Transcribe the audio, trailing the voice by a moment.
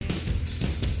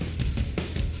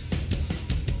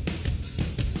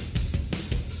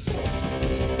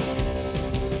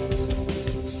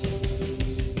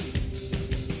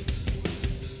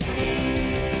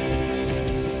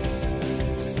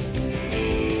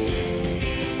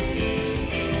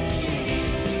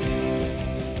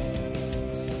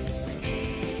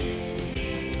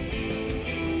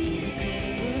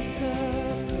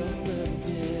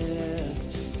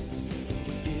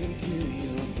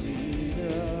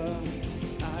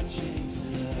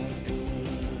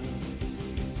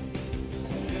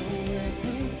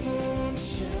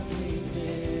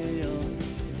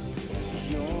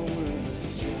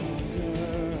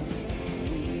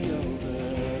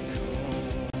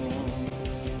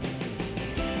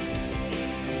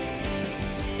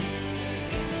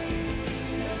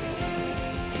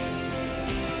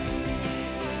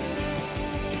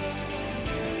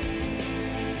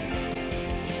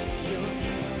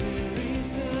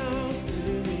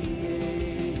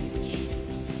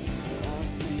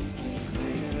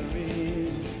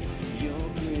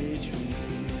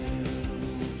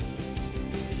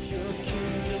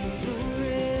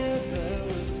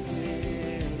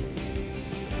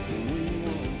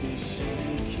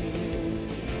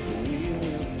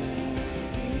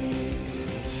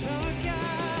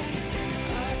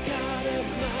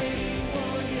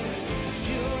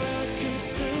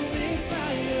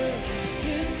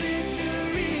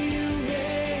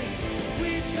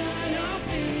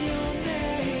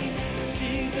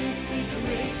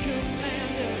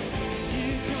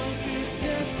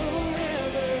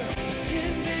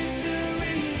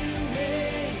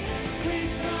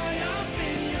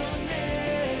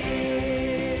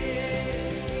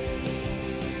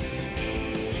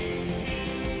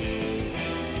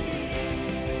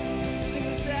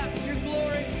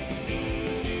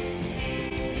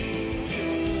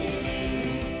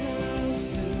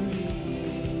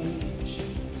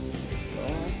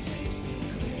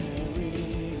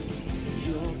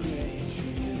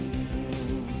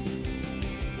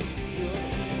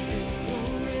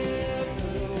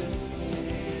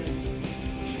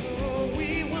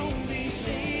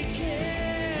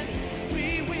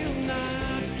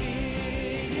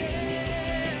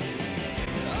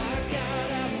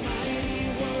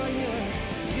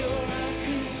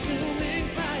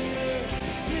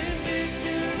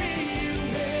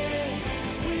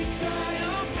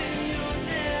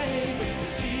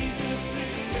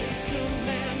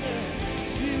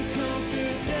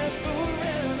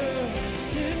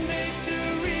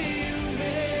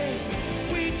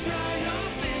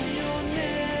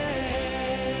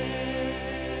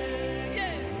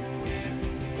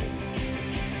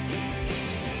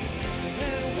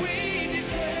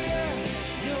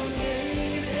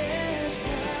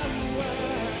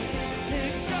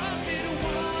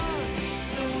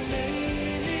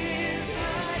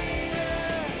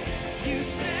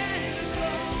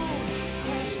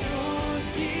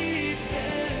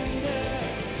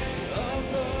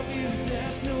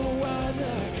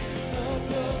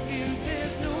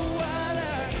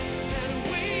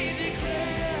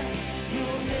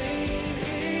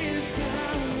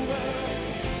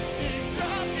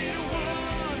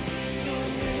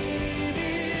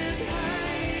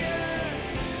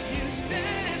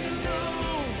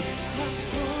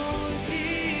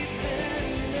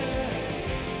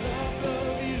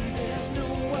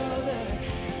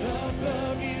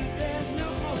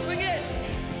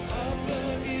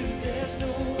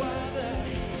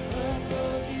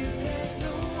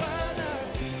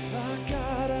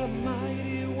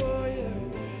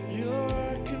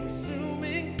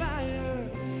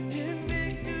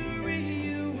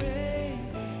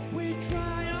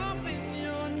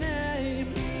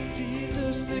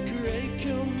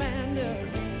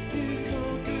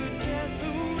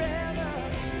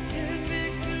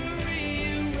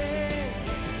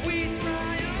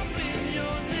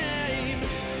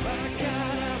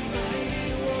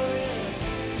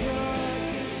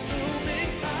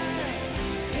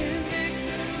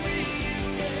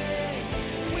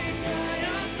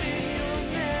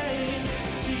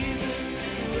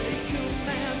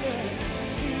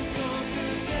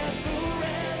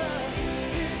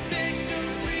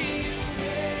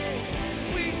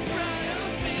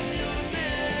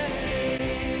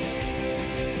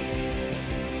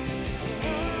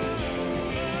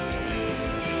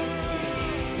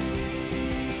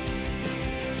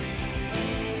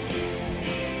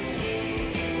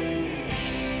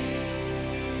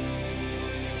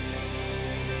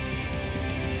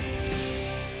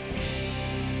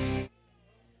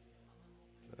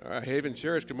right, Haven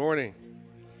Church, good morning.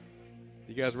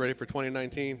 You guys ready for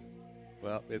 2019?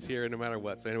 Well, it's here no matter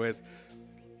what. So anyways,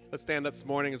 let's stand up this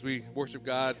morning as we worship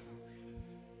God.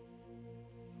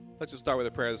 Let's just start with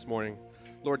a prayer this morning.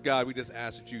 Lord God, we just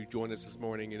ask that you join us this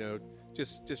morning,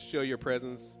 just show your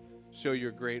presence, show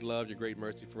your great love, your great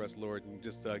mercy for us, Lord. And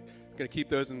just going to keep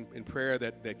those in prayer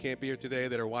that can't be here today,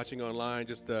 that are watching online.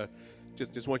 Just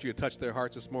want you to touch their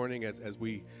hearts this morning as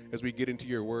we get into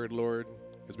your word, Lord,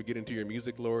 as we get into your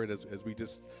music, Lord, as we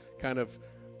just kind of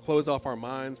close off our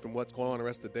minds from what's going on the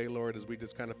rest of the day, Lord, as we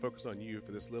just kind of focus on you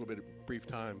for this little bit of brief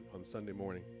time on Sunday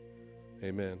morning.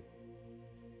 Amen.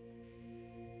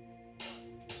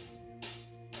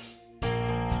 Put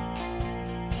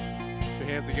your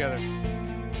hands together.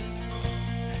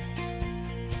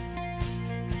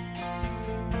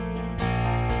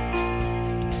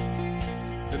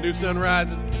 It's a new sun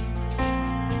rising.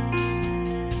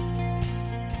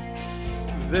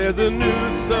 There's a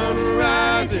new sun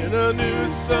rising, a new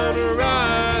sun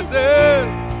rising.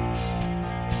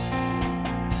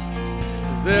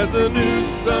 There's a new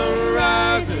sun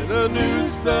rising, a new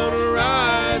sun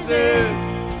rising.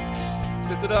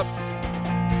 Lift it up.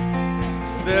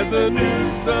 There's a new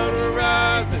sun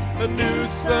rising, a new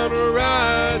sun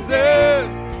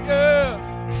rising. Yeah.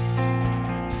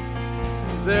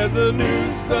 There's a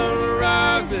new sun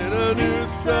rising, a new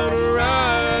sun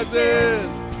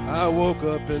rising. I woke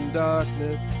up in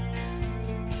darkness,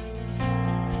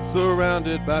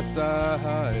 surrounded by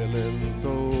silence.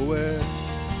 Oh,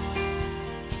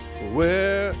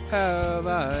 where have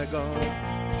I gone?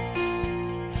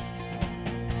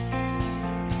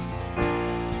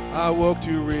 I woke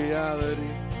to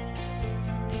reality,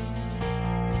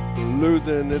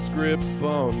 losing its grip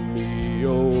on me.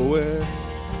 Oh,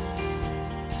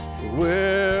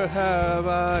 where have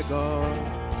I gone?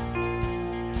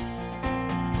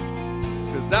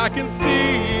 I can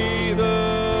see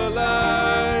the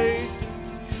light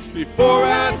before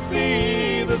I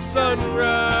see the sunrise.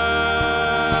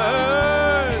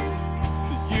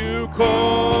 You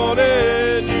called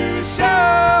and you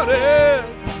shouted,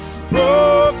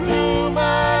 broke through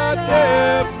my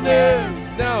deafness.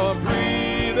 Now I'm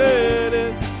breathing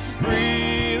in,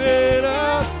 breathing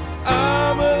out.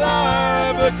 I'm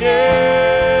alive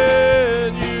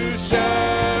again. You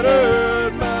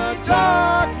shattered my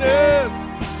darkness,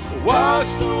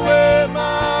 washed away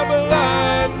my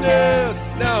blindness.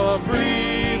 Now I'm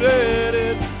breathing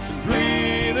in,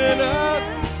 breathing out.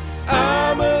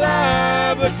 I'm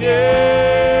alive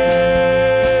again.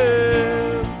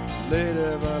 Late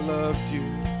have I loved you.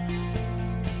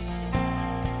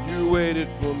 You waited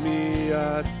for me,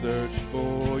 I searched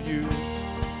for you.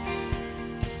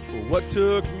 What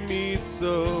took me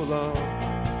so long?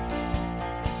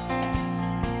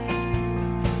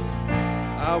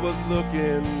 I was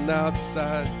looking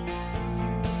outside,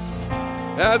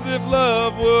 as if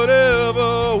love would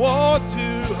ever want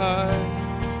to hide.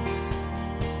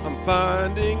 I'm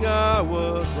finding I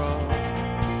was wrong,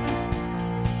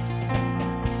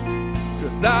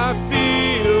 'cause I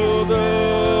feel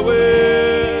the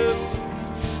wind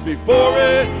before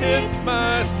it hits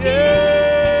my skin.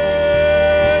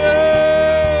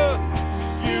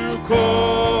 You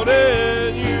called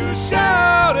and you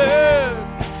shouted,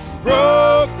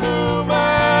 broke through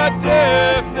my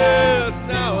deafness.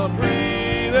 Now I'm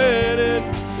breathing in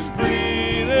and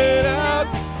breathing out.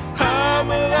 I'm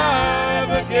alive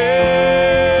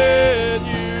again.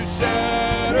 You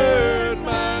shattered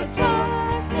my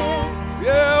darkness,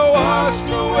 yeah, washed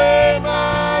away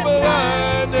my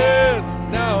blindness.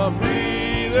 Now I'm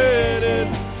breathing in,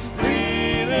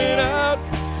 breathing out.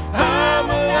 I'm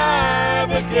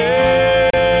alive again.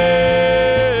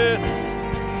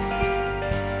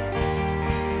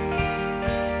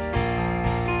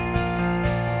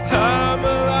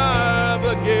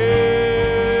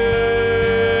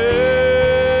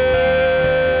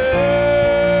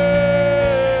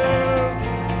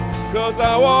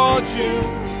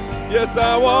 Yes,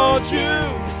 I want you,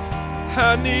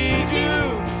 I need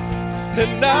you,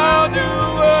 and I'll do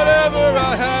whatever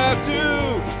I have to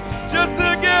just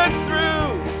to get through,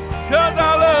 'cause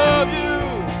I love you,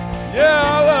 yeah,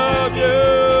 I love you.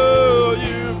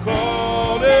 You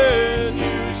called and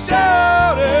you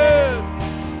shouted,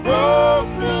 broke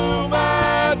through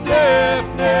my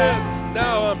deafness.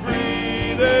 Now I'm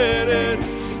breathing in,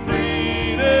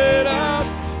 breathing out.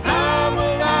 I'm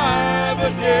alive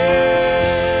again.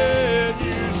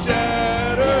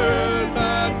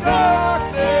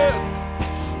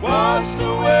 Washed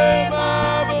away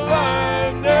my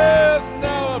blindness.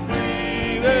 Now I'm breathing.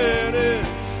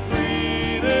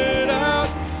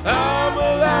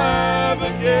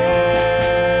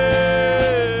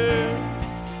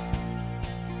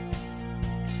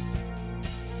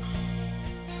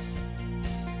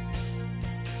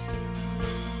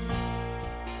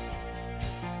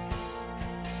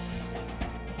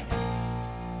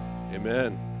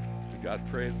 Amen. To God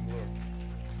praise and glory.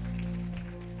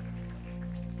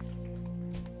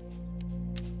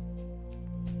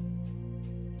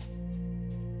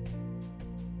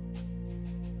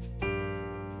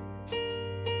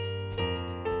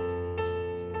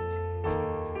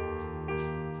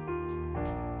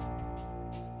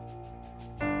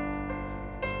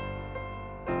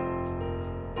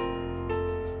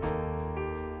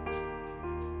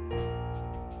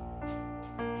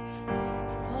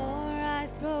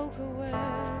 Spoke a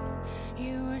word,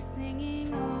 you were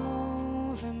singing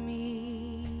over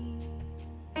me.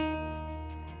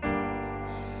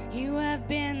 You have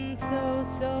been so,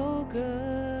 so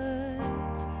good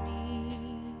to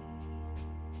me.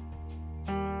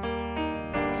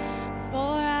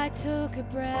 Before I took a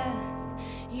breath,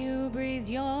 you breathed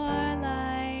your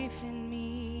life in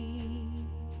me.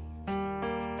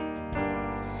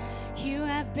 You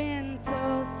have been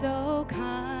so, so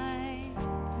kind.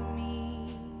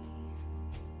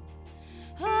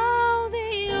 Oh,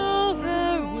 the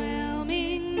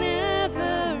overwhelming,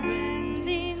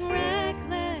 never-ending,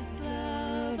 reckless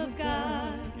love of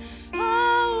God.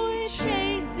 Oh, it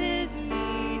chases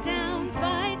me down,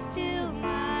 fights till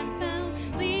I'm found,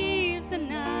 leaves the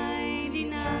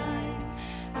 99.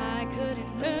 I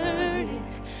couldn't earn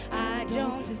it, I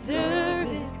don't deserve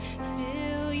it,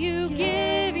 still you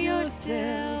give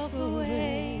yourself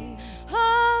away.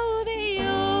 Oh, the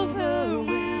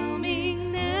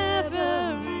overwhelming,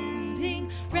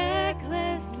 never-ending,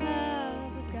 reckless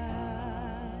love of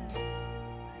God.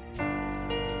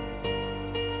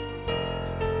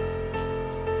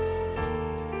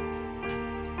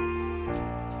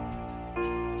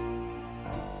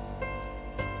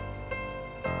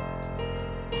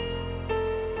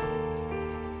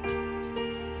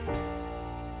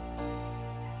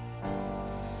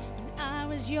 When I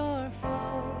was your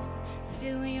foe,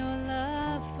 still your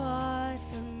love fought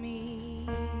for me.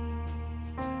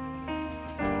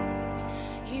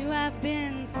 You have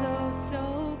been so,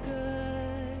 so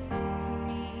good to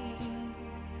me.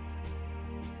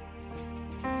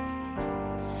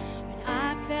 When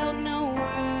I felt no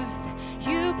worth,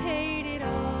 you paid it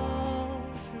all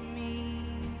for me.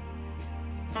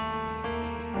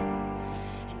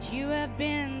 And you have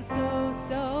been so,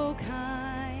 so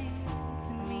kind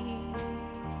to me.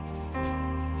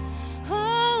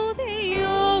 Oh, the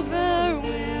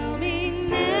overwhelming,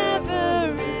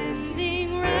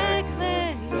 never-ending,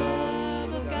 reckless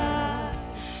love of God.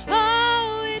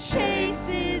 Oh, it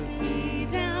chases me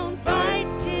down,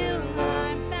 fights till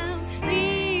I'm found,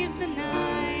 leaves the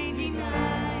 99.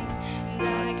 And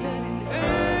I couldn't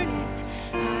earn it,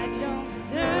 I don't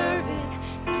deserve it,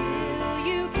 still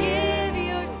you give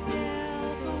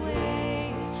yourself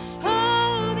away.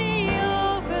 Oh, the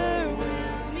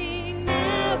overwhelming,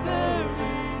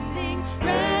 never-ending,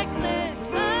 reckless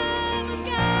love of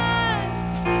God.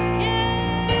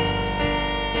 Yeah.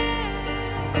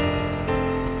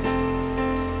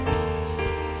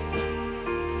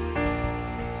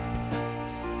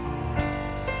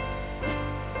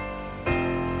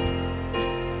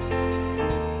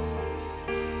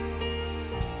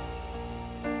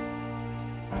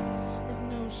 There's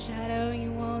no shadow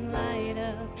you won't light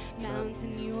up,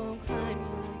 mountain you won't climb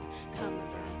up,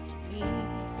 coming after me.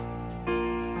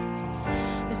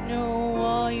 There's no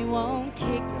wall you won't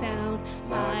kick down,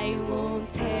 lie you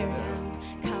won't tear down,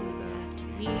 coming after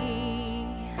me.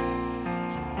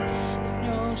 There's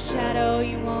no shadow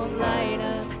you won't light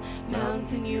up,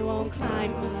 mountain you won't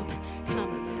climb up,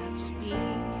 coming after me.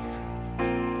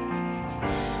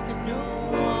 There's no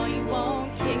wall you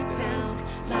won't kick down,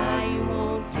 lie you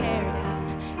won't tear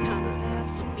down, coming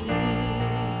after me.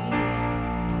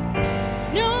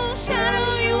 No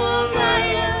shadow you won't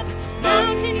light up,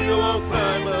 mountain you won't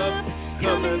climb up,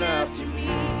 coming after me.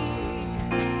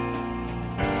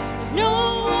 There's no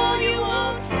wall you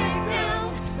won't take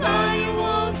down, lie you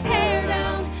won't tear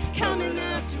down, coming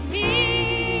after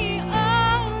me.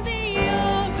 Oh, the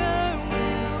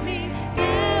overwhelming,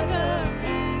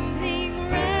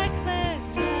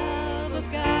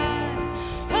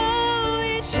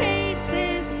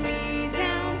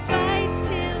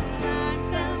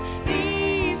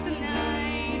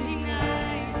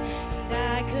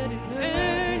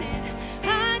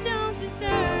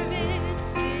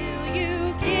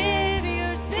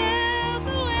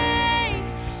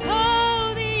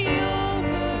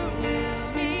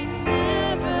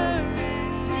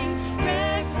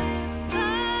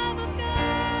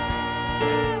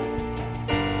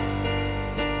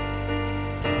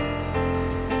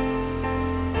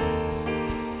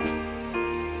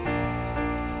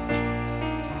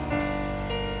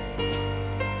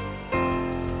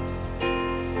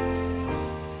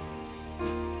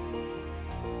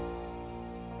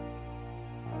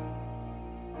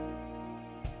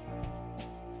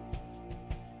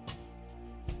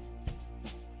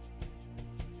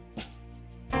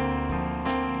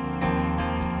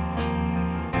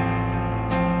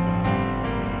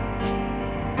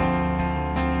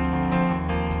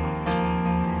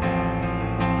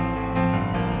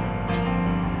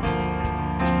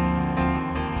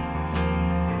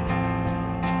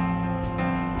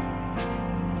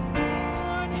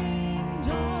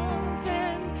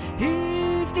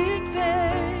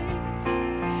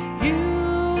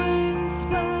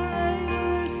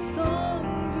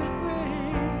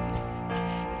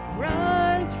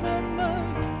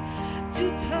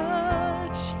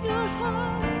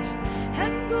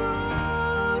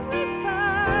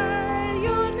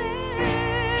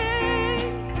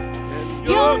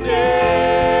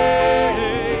 name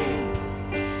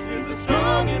is a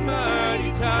strong and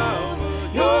mighty tower.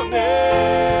 Your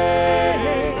name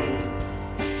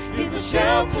is a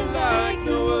shelter like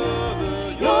no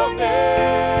other. Your name,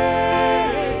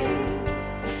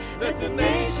 let the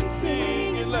nations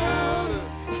sing it louder,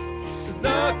 'cause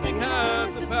nothing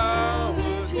has the power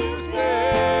to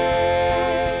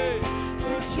save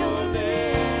but your name.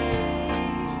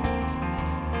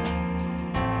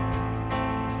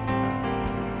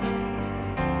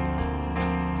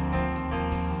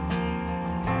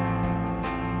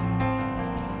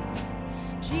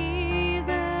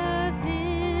 Jesus,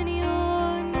 in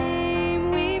your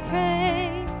name we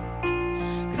pray.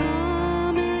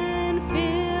 Come and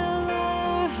fill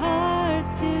our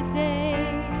hearts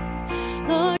today.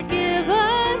 Lord, give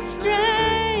us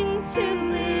strength to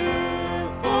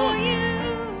live for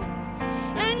you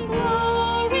and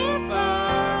glorify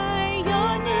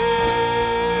your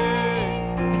name.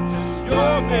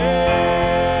 Your name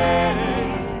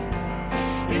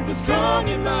is a strong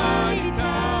and mighty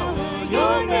tower.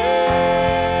 Your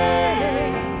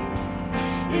name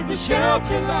is a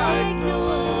shelter like no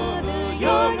other.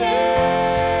 Your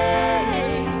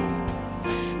name,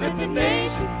 let the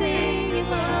nations sing it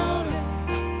louder,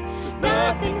 'cause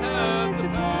nothing has the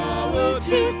power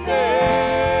to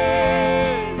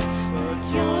save but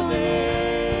your name.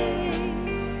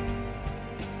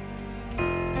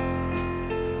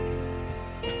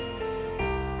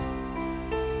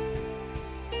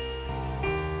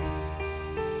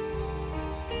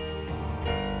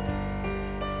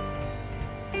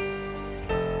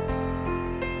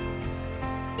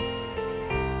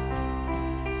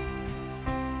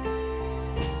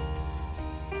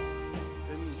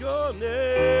 And your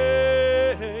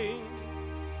name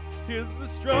is the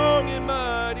strong and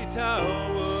mighty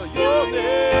tower. Your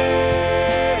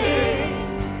name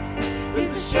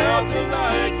is a shelter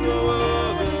like no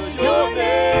other. Your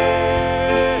name,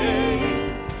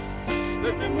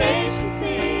 let the nations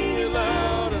sing it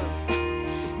louder,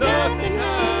 'cause nothing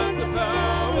has the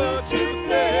power to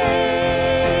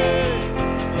save.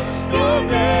 Your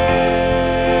name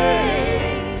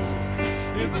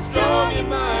is a strong and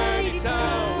mighty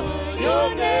tower.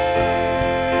 Your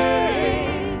name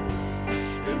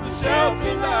is a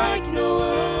shelter like no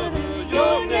other.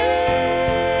 Your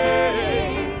name,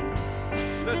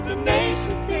 let the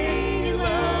nations sing it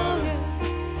louder,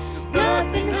 'cause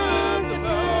nothing has the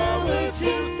power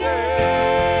to save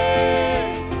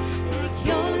but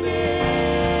your name.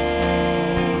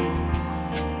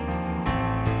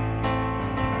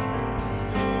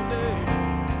 Your name.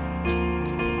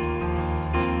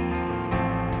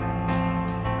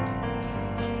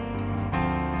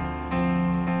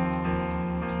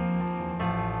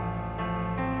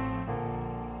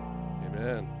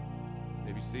 Amen. You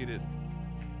may be seated.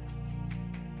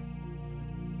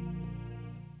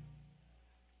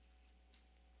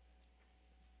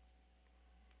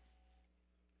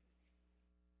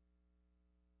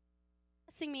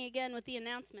 Blessing me again with the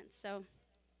announcements, so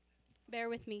bear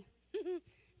with me.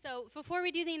 So before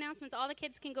we do the announcements, all the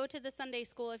kids can go to the Sunday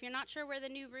school. If you're not sure where the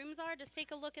new rooms are, just take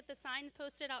a look at the signs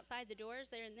posted outside the doors.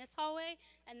 They're in this hallway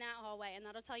and that hallway, and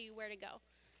that'll tell you where to go.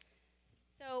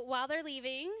 So while they're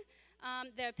leaving,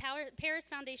 the Paris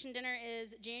Foundation dinner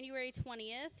is January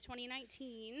 20th,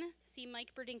 2019. See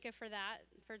Mike Berdinka for that,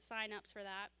 for sign-ups for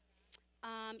that.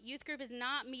 Youth group is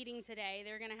not meeting today.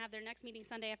 They're going to have their next meeting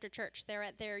Sunday after church. They're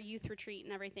at their youth retreat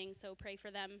and everything, so pray for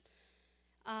them.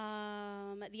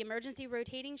 The emergency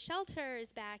rotating shelter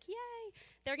is back. Yay!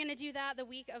 They're going to do that the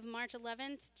week of March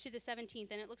 11th to the 17th,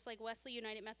 and it looks like Wesley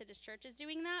United Methodist Church is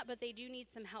doing that, but they do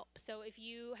need some help. So if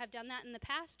you have done that in the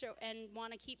past and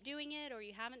want to keep doing it, or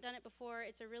you haven't done it before,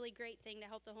 it's a really great thing to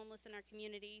help the homeless in our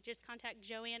community. Just contact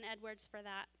Joanne Edwards for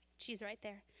that. She's right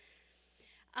there.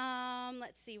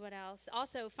 Let's see what else.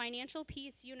 Also, Financial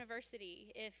Peace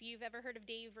University. If you've ever heard of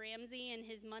Dave Ramsey and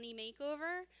his money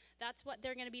makeover, that's what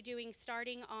they're going to be doing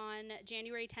starting on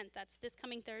January 10th. That's this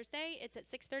coming Thursday. It's at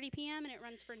 6:30 p.m. and it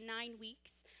runs for 9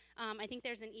 weeks. I think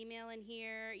there's an email in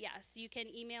here. Yes, you can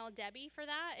email Debbie for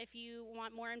that if you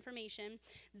want more information.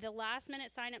 The last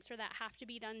minute signups for that have to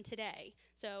be done today.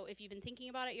 So if you've been thinking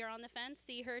about it, you're on the fence,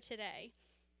 see her today.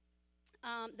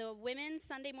 The Women's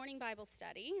Sunday Morning Bible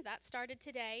Study, that started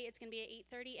today. It's going to be at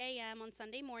 8:30 a.m. on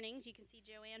Sunday mornings. You can see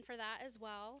Joanne for that as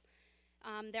well.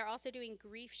 They're also doing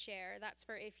Grief Share. That's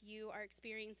for if you are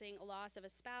experiencing a loss of a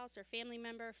spouse or family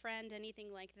member, friend,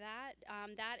 anything like that.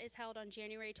 That is held on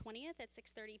January 20th at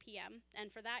 6:30 p.m.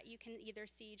 And for that, you can either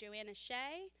see Joanna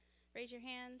Shea. Raise your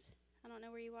hand. I don't know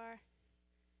where you are.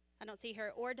 I don't see her.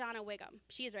 Or Donna Wiggum.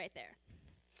 She's right there.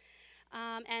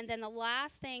 And then the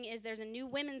last thing is there's a new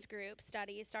women's group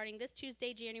study starting this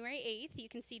Tuesday, January 8th. You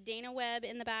can see Dana Webb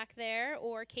in the back there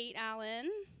or Kate Allen.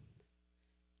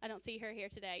 I don't see her here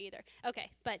today either. Okay,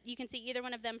 but you can see either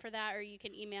one of them for that, or you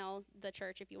can email the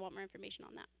church if you want more information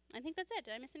on that. I think that's it.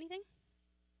 Did I miss anything?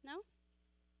 No?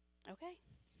 Okay.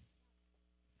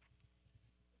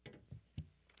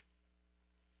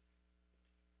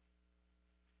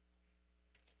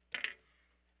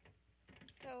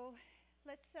 So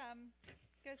let's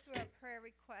go through our prayer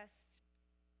request.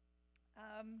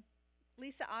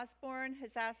 Lisa Osborne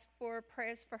has asked for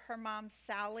prayers for her mom,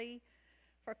 Sally,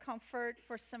 for comfort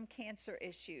for some cancer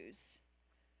issues.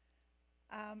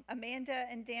 Amanda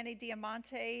and Danny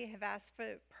Diamante have asked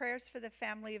for prayers for the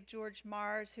family of George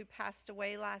Mars, who passed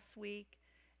away last week.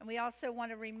 And we also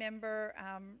want to remember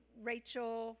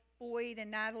Rachel Boyd and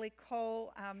Natalie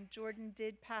Cole. Jordan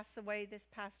did pass away this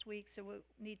past week, so we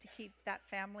need to keep that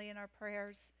family in our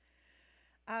prayers.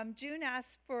 June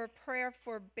asked for prayer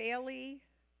for Bailey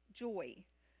Joy.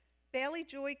 Bailey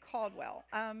Joy Caldwell,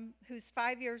 who's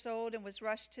 5 years old and was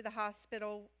rushed to the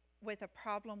hospital with a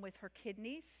problem with her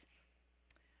kidneys.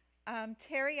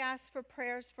 Terry asked for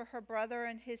prayers for her brother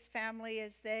and his family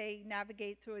as they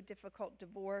navigate through a difficult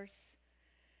divorce.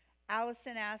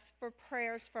 Allison asked for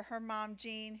prayers for her mom,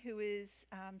 Jean, who is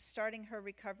starting her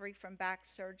recovery from back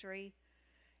surgery.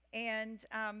 And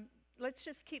let's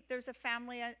just keep, there's a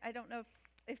family, I don't know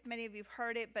if many of you have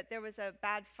heard it, but there was a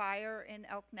bad fire in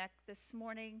Elk Neck this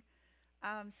morning.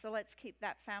 So let's keep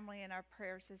that family in our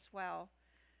prayers as well.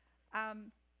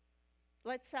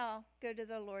 Let's go to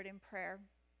the Lord in prayer.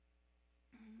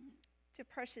 To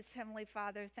precious Heavenly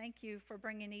Father, thank you for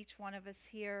bringing each one of us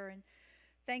here, and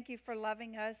thank you for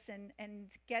loving us and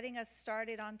getting us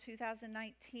started on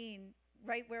 2019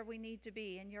 right where we need to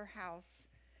be, in your house.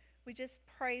 We just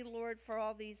pray, Lord, for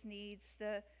all these needs,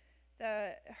 the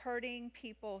hurting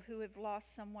people who have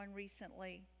lost someone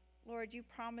recently. Lord, you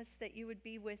promised that you would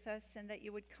be with us and that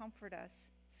you would comfort us.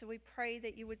 So we pray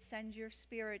that you would send your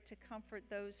Spirit to comfort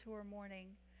those who are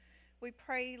mourning. We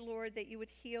pray, Lord, that you would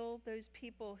heal those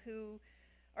people who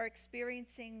are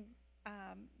experiencing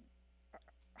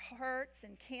hurts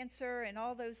and cancer and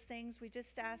all those things. We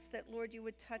just ask that, Lord, you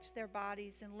would touch their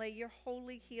bodies and lay your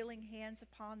holy healing hands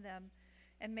upon them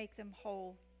and make them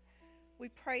whole. We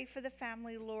pray for the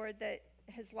family, Lord, that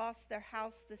has lost their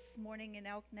house this morning in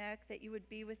Elk Neck, that you would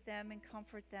be with them and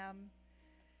comfort them.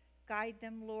 Guide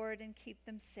them, Lord, and keep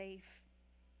them safe.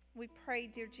 We pray,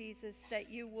 dear Jesus,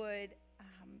 that you would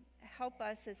help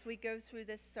us as we go through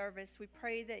this service. We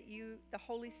pray that the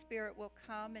Holy Spirit will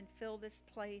come and fill this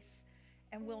place,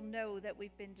 and we'll know that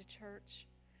we've been to church.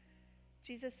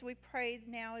 Jesus, we pray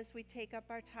now as we take up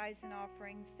our tithes and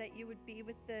offerings that you would be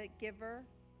with the giver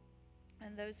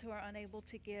and those who are unable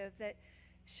to give, that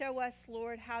show us,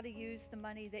 Lord, how to use the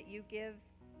money that you give,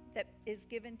 that is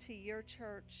given to your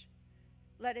church.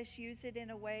 Let us use it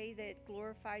in a way that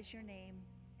glorifies your name,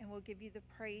 and we'll give you the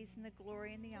praise and the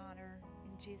glory and the honor.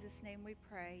 In Jesus' name we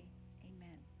pray.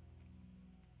 Amen.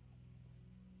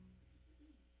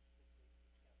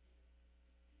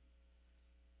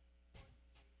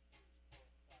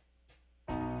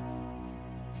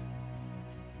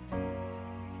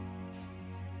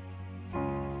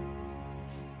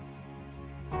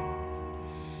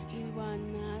 You are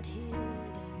not hidden.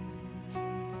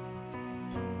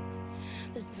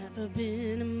 There's never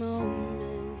been a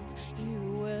moment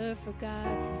you were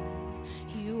forgotten.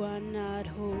 You are not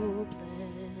hopeless.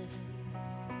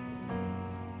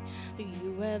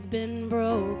 You have been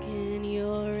broken,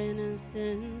 your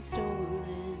innocence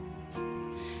stolen.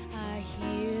 I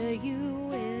hear you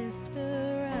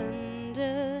whisper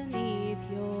underneath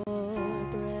your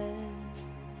breath.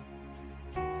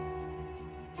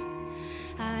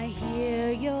 I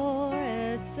hear your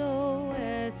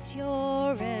SOS,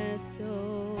 your SOS.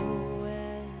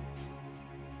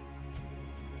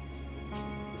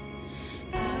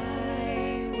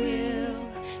 I will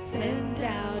send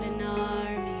out an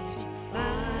army to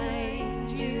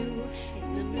find you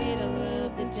in the middle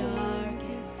of the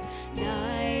darkest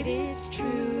night. It's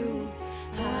true,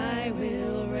 I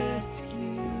will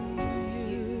rescue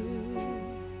you.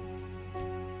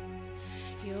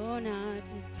 You're not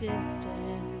a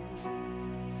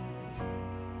distance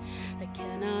that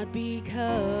cannot be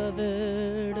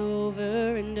covered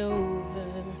over and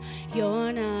over.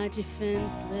 You're not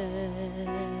defenseless.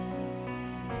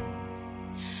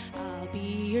 I'll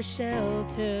be your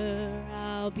shelter,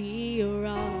 I'll be your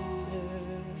armor.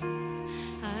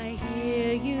 I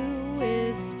hear you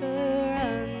whisper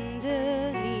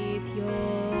underneath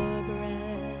your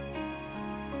breath.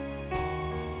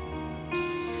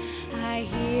 I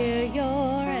hear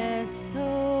your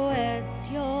SOS,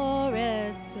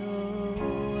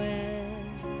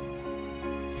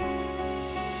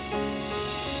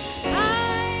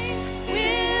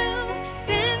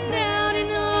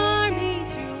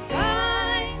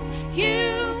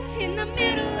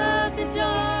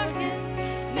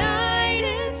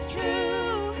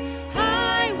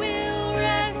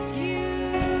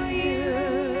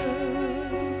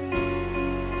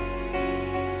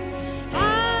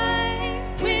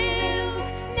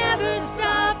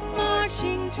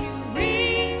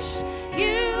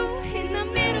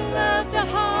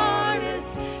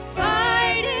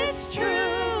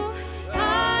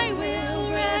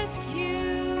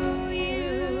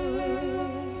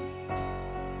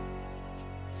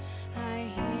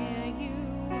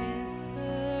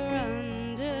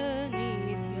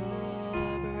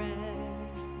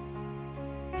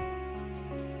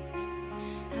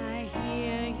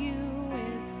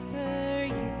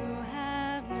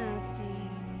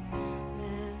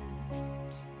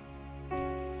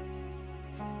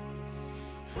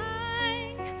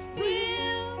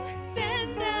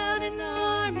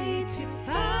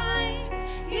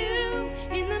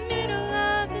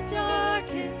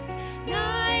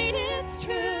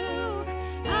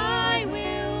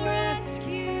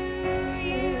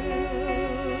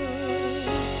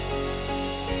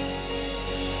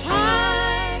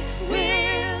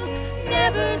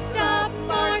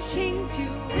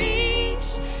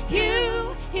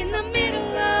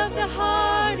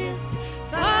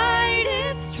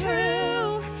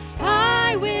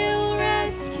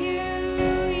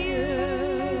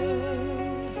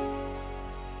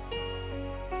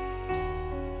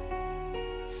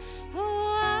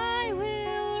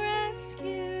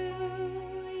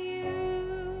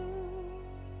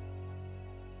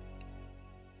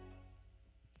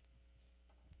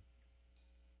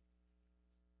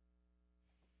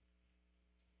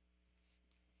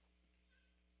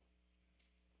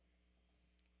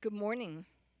 Good morning.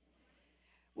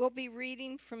 We'll be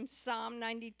reading from Psalm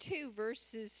 92,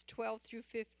 verses 12 through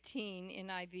 15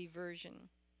 in IV version.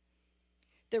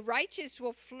 The righteous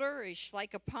will flourish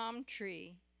like a palm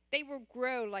tree. They will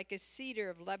grow like a cedar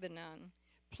of Lebanon,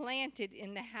 planted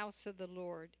in the house of the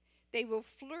Lord. They will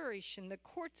flourish in the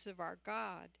courts of our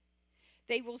God.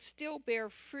 They will still bear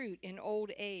fruit in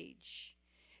old age.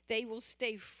 They will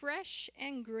stay fresh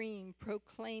and green,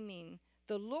 proclaiming,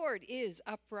 "The Lord is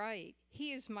upright.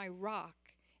 He is my rock,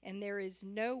 and there is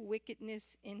no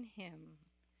wickedness in him."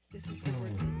 This is the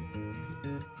word of the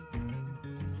Lord.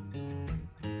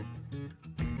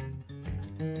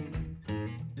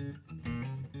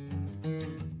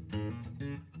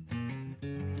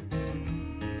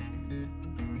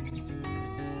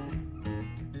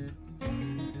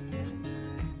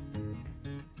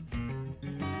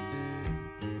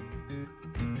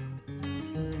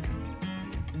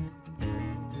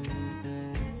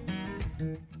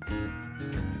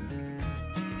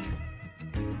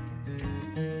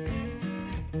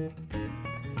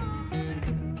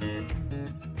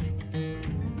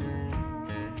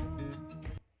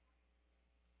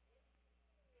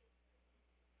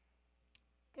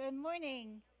 Good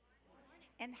morning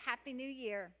and Happy New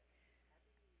Year.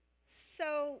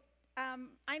 So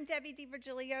I'm Debbie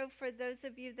DiVirgilio, for those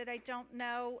of you that I don't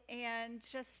know, and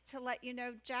just to let you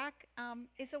know, Jack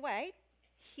is away.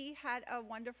 He had a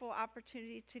wonderful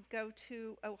opportunity to go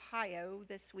to Ohio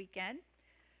this weekend,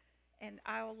 and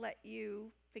I'll let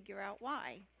you figure out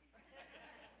why.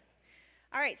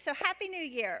 All right, so Happy New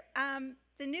Year.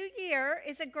 The new year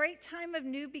is a great time of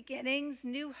new beginnings,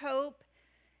 new hope,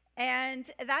 and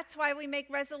that's why we make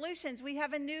resolutions. We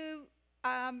have a new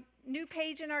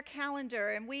page in our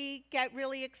calendar, and we get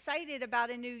really excited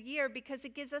about a new year because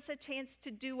it gives us a chance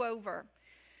to do over.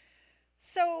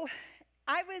 So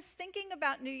I was thinking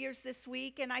about New Year's this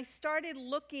week, and I started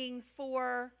looking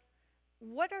for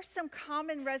what are some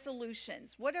common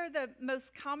resolutions? What are the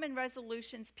most common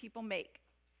resolutions people make?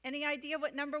 Any idea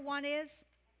what number one is?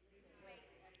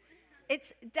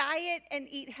 It's diet and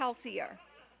eat healthier.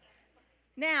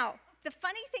 Now, the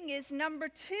funny thing is, number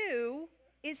two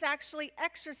is actually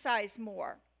exercise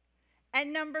more.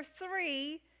 And number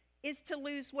three is to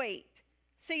lose weight.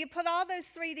 So you put all those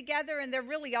three together, and they're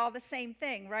really all the same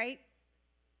thing, right?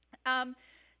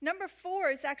 Number four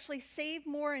is actually save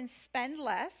more and spend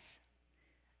less.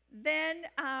 Then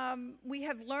we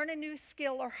have learn a new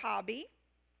skill or hobby,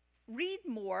 read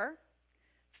more,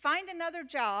 find another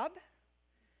job,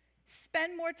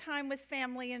 spend more time with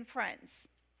family and friends.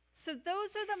 So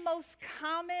those are the most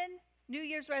common New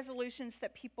Year's resolutions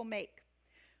that people make.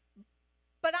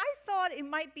 But I thought it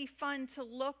might be fun to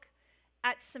look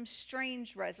at some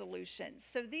strange resolutions.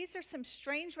 So these are some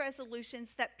strange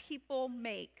resolutions that people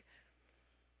make.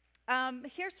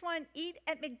 Here's one: eat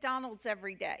at McDonald's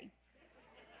every day.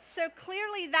 So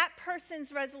clearly that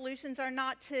person's resolutions are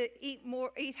not to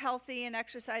eat healthy and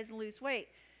exercise and lose weight.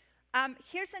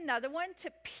 Here's another one: to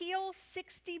peel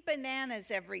 60 bananas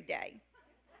every day.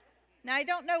 Now, I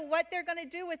don't know what they're going to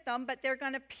do with them, but they're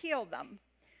going to peel them.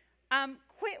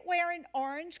 Quit wearing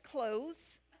orange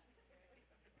clothes.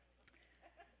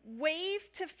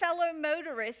 Wave to fellow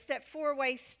motorists at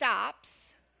four-way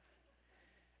stops.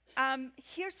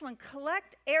 Here's one: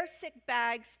 collect air sick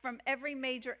bags from every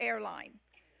major airline.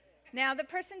 Now, the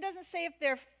person doesn't say if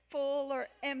they're full or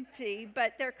empty,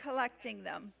 but they're collecting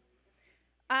them.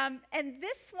 And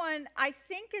this one, I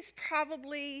think, is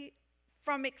probably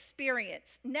from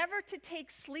experience: never to take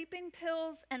sleeping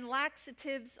pills and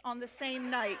laxatives on the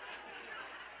same night.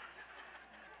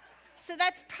 So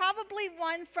that's probably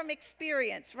one from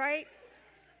experience, right?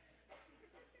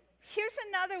 Here's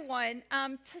another one: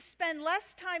 to spend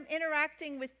less time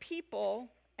interacting with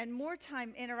people and more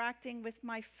time interacting with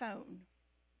my phone.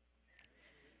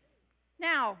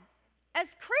 Now,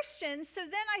 as Christians, so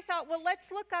then I thought, well,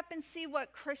 let's look up and see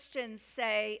what Christians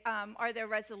say are their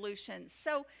resolutions.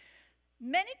 So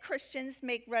many Christians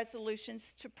make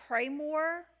resolutions to pray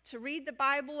more, to read the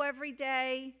Bible every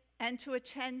day, and to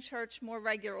attend church more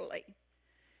regularly.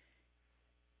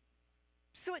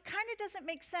 So it kind of doesn't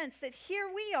make sense that here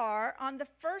we are on the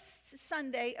first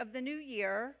Sunday of the new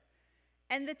year,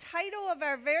 and the title of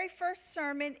our very first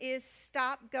sermon is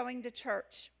 "Stop Going to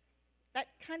Church." That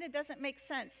kind of doesn't make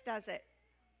sense, does it?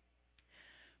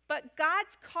 But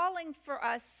God's calling for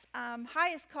us,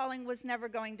 highest calling, was never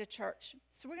going to church.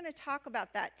 So we're going to talk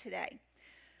about that today.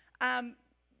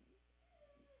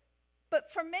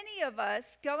 But for many of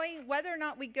us, whether or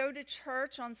not we go to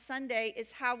church on Sunday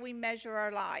is how we measure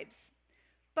our lives.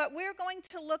 But we're going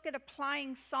to look at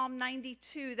applying Psalm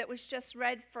 92 that was just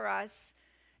read for us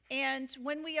And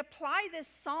when we apply this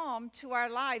psalm to our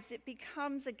lives, it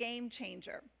becomes a game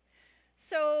changer.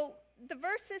 So the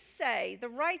verses say, the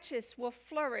righteous will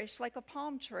flourish like a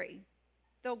palm tree.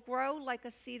 They'll grow like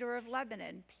a cedar of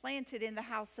Lebanon, planted in the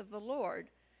house of the Lord.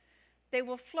 They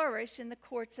will flourish in the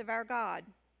courts of our God.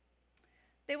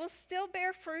 They will still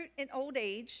bear fruit in old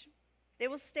age. They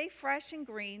will stay fresh and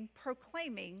green,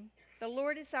 proclaiming, the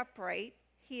Lord is upright,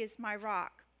 he is my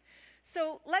rock.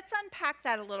 So let's unpack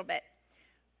that a little bit.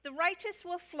 The righteous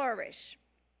will flourish.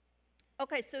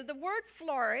 Okay, so the word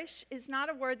flourish is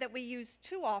not a word that we use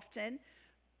too often.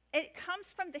 It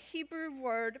comes from the Hebrew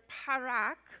word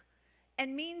parak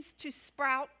and means to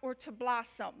sprout or to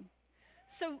blossom.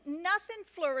 So nothing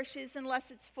flourishes unless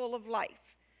it's full of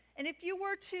life. And if you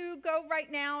were to go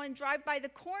right now and drive by the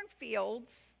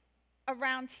cornfields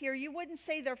around here, you wouldn't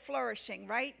say they're flourishing,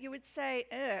 right? You would say,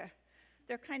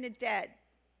 they're kind of dead.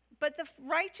 But the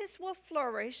righteous will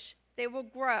flourish, they will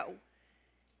grow.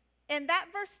 And that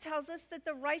verse tells us that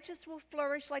the righteous will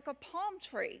flourish like a palm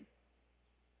tree.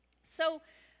 So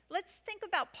let's think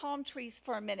about palm trees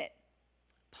for a minute.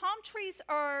 Palm trees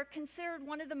are considered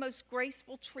one of the most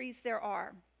graceful trees there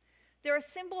are. They're a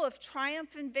symbol of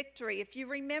triumph and victory. If you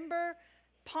remember,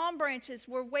 palm branches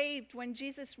were waved when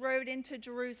Jesus rode into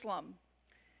Jerusalem.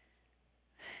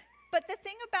 But the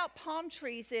thing about palm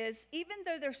trees is, even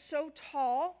though they're so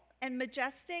tall and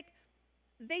majestic,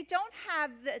 they don't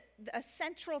have a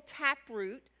central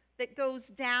taproot that goes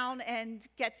down and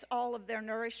gets all of their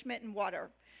nourishment and water.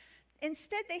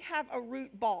 Instead, they have a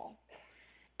root ball.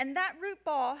 And that root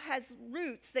ball has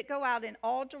roots that go out in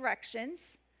all directions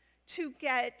to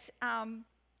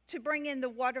bring in the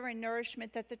water and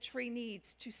nourishment that the tree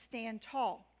needs to stand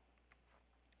tall.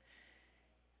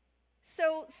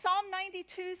 So Psalm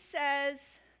 92 says,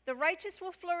 the righteous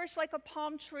will flourish like a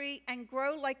palm tree and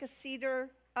grow like a cedar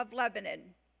of Lebanon.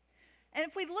 And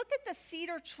if we look at the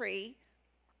cedar tree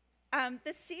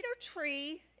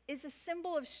is a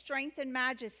symbol of strength and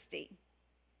majesty.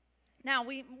 Now,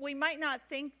 we might not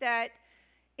think that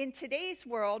in today's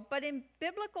world, but in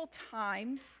biblical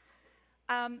times,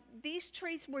 these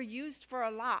trees were used for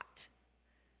a lot.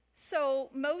 So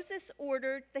Moses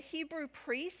ordered the Hebrew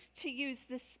priests to use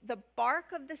the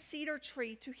bark of the cedar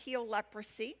tree to heal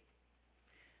leprosy.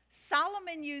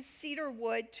 Solomon used cedar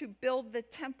wood to build the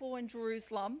temple in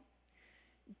Jerusalem.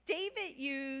 David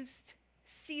used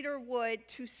cedar wood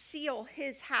to seal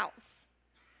his house.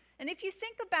 And if you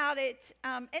think about it,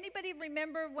 anybody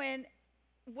remember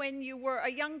when you were a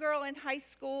young girl in high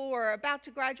school or about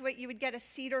to graduate, you would get a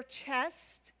cedar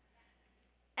chest?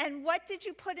 And what did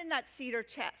you put in that cedar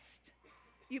chest?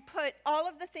 You put all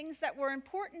of the things that were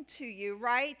important to you,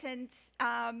 right? And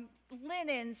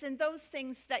linens and those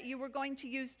things that you were going to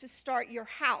use to start your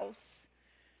house.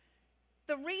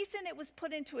 The reason it was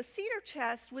put into a cedar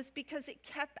chest was because it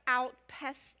kept out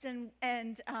pests and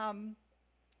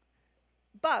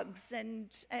bugs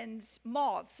and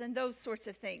moths and those sorts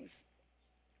of things.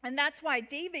 And that's why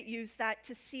David used that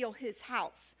to seal his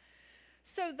house.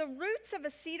 So the roots of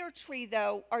a cedar tree,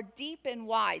 though, are deep and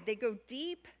wide. They go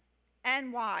deep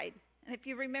and wide. And if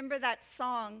you remember that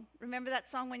song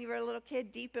when you were a little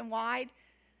kid, Deep and Wide?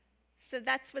 So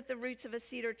that's what the roots of a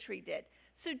cedar tree did.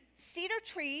 So cedar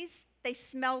trees, they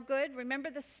smell good. Remember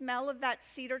the smell of that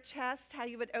cedar chest, how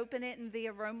you would open it and the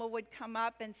aroma would come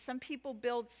up? And some people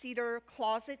build cedar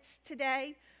closets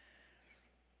today.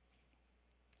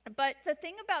 But the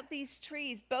thing about these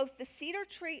trees, both the cedar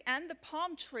tree and the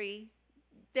palm tree,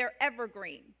 they're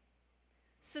evergreen.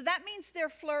 So that means they're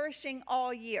flourishing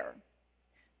all year.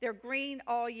 They're green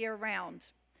all year round.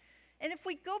 And if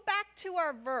we go back to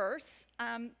our verse,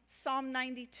 Psalm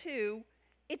 92,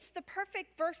 it's the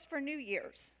perfect verse for New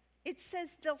Year's. It says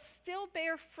they'll still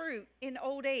bear fruit in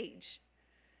old age.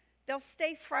 They'll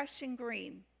stay fresh and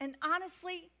green. And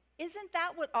honestly, isn't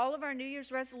that what all of our New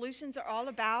Year's resolutions are all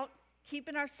about?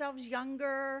 Keeping ourselves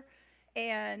younger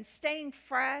and staying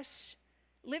fresh,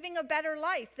 living a better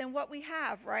life than what we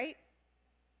have, right?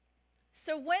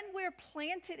 So when we're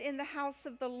planted in the house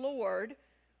of the Lord,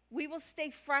 we will stay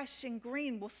fresh and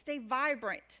green. We'll stay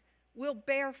vibrant. We'll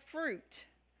bear fruit.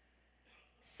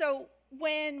 So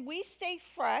when we stay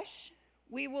fresh,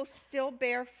 we will still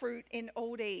bear fruit in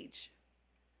old age.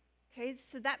 Okay,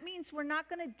 so that means we're not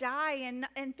going to die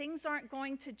and things aren't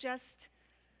going to just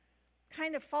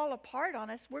kind of fall apart on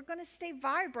us. We're going to stay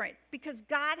vibrant because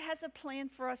God has a plan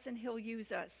for us and he'll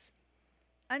use us.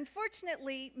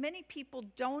 Unfortunately, many people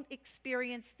don't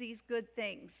experience these good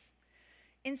things.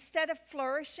 Instead of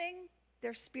flourishing,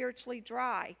 they're spiritually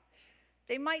dry.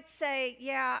 They might say,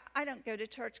 yeah, I don't go to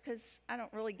church because I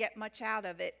don't really get much out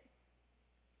of it.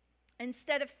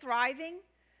 Instead of thriving,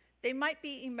 They might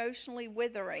be emotionally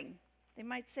withering. They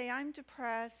might say, I'm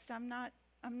depressed, I'm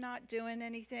not doing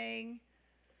anything.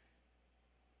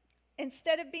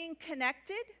 Instead of being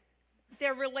connected,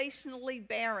 they're relationally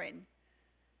barren.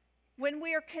 When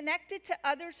we are connected to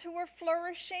others who are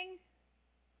flourishing,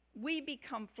 we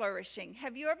become flourishing.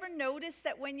 Have you ever noticed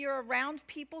that when you're around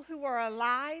people who are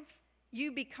alive,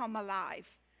 you become alive?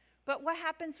 But what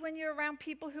happens when you're around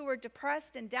people who are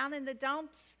depressed and down in the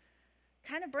dumps?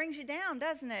 Kind of brings you down,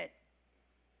 doesn't it?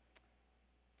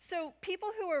 So people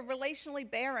who are relationally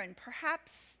barren,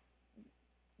 perhaps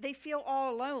they feel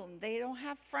all alone. They don't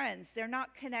have friends. They're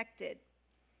not connected.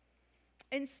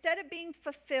 Instead of being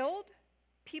fulfilled,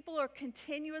 people are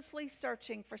continuously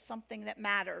searching for something that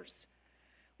matters.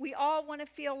 We all want to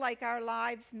feel like our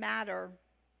lives matter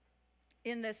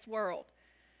in this world.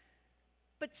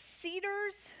 But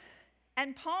cedars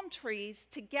and palm trees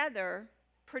together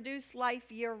produce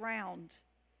life year-round.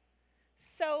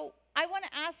 So I want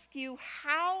to ask you,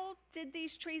 how did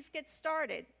these trees get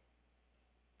started?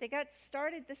 They got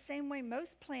started the same way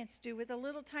most plants do, with a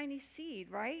little tiny seed,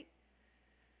 right?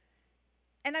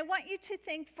 And I want you to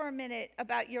think for a minute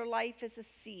about your life as a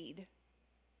seed,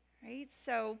 right?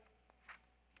 So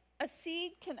a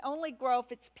seed can only grow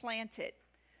if it's planted.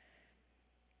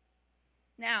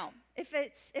 Now,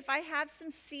 if I have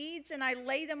some seeds and I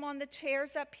lay them on the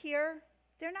chairs up here,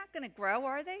 they're not going to grow,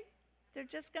 are they? They're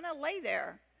just going to lay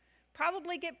there.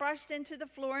 Probably get brushed into the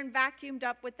floor and vacuumed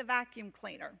up with the vacuum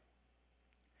cleaner.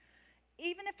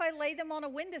 Even if I lay them on a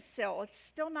windowsill, it's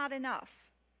still not enough.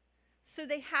 So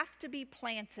they have to be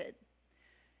planted.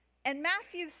 In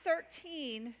Matthew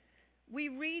 13, we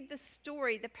read the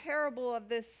story, the parable of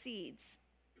the seeds.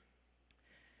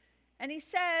 And he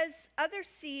says, other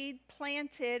seed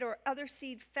planted or other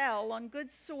seed fell on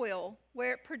good soil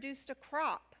where it produced a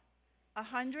crop,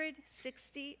 100,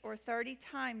 60, or 30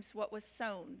 times what was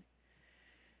sown.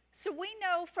 So we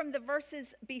know from the verses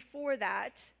before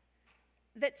that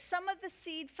some of the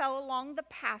seed fell along the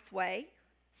pathway,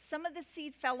 some of the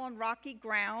seed fell on rocky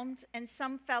ground, and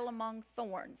some fell among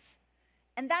thorns.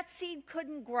 And that seed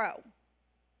couldn't grow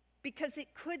because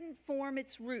it couldn't form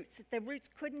its roots. The roots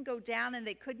couldn't go down and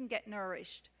they couldn't get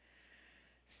nourished.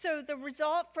 So the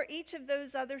result for each of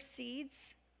those other seeds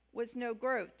was no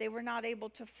growth. They were not able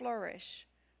to flourish.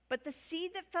 But the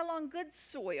seed that fell on good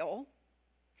soil,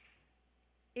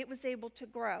 it was able to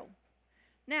grow.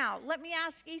 Now, let me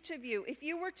ask each of you, if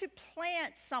you were to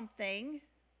plant something,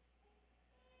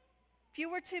 if you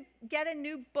were to get a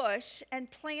new bush and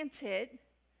plant it,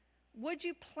 would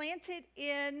you plant it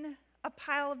in a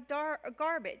pile of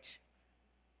garbage?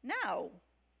 No.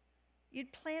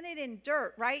 You'd plant it in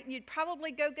dirt, right? And you'd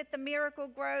probably go get the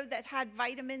Miracle-Gro that had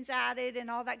vitamins added and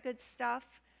all that good stuff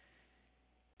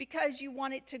because you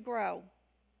want it to grow.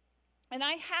 And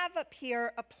I have up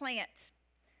here a plant.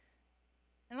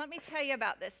 And let me tell you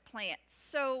about this plant.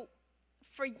 So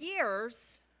for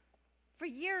years,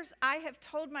 I have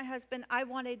told my husband I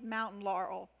wanted mountain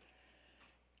laurel.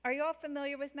 Are you all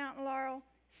familiar with mountain laurel?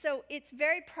 So it's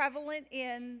very prevalent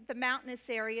in the mountainous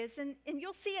areas, and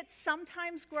you'll see it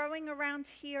sometimes growing around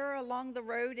here along the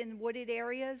road in wooded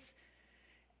areas.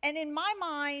 And in my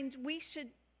mind, we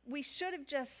should have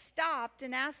just stopped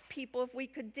and asked people if we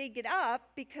could dig it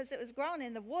up because it was growing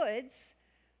in the woods.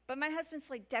 But my husband's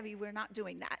like, Debbie, we're not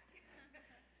doing that.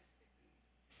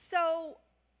 So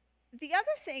the other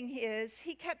thing is,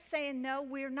 he kept saying, no,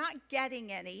 we're not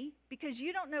getting any because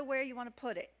you don't know where you want to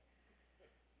put it.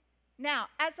 Now,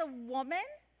 as a woman,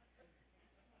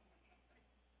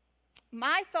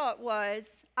 my thought was,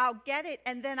 I'll get it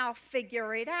and then I'll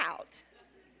figure it out,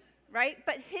 right?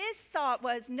 But his thought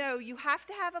was, no, you have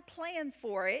to have a plan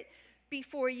for it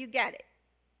before you get it.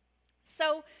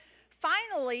 So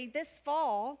finally, this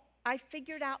fall, I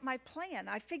figured out my plan.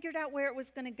 I figured out where it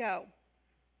was going to go.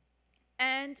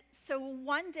 And so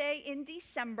one day in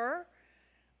December,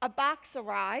 a box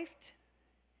arrived,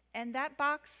 and that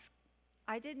box,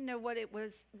 I didn't know what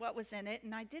was in it,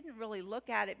 and I didn't really look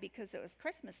at it because it was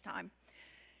Christmas time.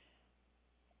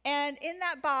 And in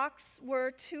that box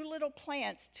were two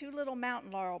little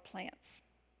mountain laurel plants.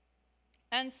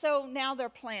 And so now they're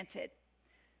planted.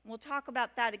 We'll talk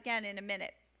about that again in a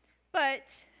minute.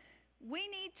 But we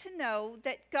need to know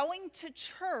that going to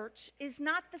church is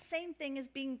not the same thing as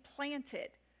being planted.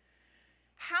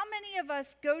 How many of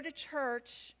us go to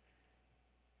church?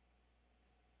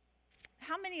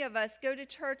 How many of us go to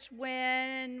church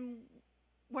when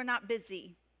we're not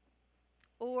busy,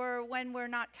 or when we're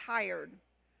not tired,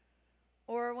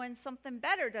 or when something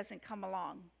better doesn't come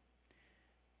along?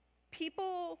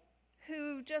 People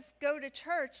who just go to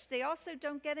church, they also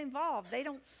don't get involved. They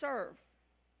don't serve.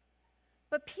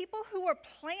 But people who are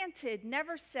planted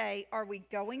never say, are we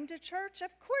going to church?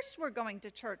 Of course we're going to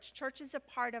church. Church is a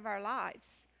part of our lives.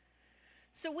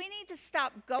 So we need to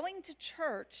stop going to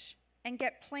church and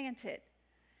get planted.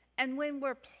 And when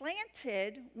we're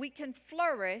planted, we can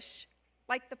flourish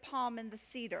like the palm and the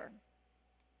cedar.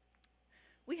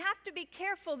 We have to be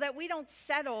careful that we don't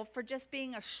settle for just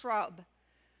being a shrub.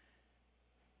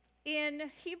 In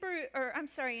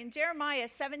Jeremiah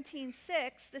 17:6,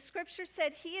 the scripture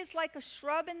said, he is like a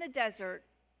shrub in the desert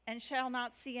and shall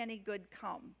not see any good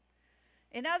come.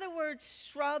 In other words,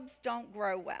 shrubs don't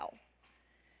grow well.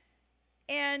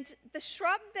 And the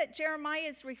shrub that Jeremiah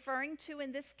is referring to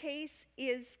in this case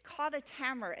is called a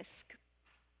tamarisk.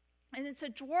 And it's a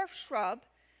dwarf shrub.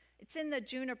 It's in the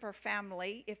juniper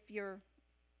family, if you're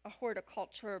a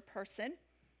horticulture person.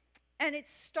 And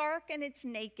it's stark and it's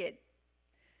naked.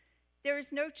 There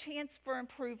is no chance for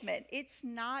improvement. It's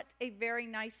not a very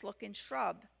nice looking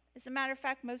shrub. As a matter of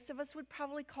fact, most of us would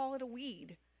probably call it a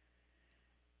weed,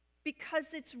 because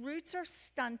its roots are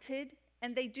stunted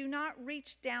and they do not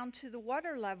reach down to the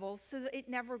water level, so that it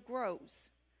never grows.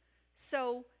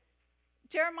 So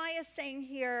Jeremiah is saying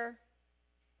here,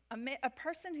 a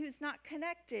person who's not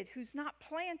connected, who's not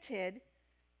planted,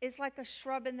 is like a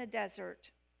shrub in the desert.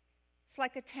 It's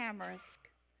like a tamarisk.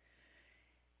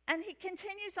 And he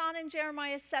continues on in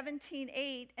Jeremiah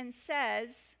 17:8 and says,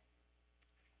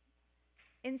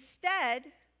 instead,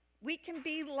 we can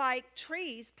be like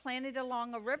trees planted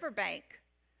along a riverbank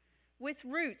with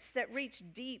roots that reach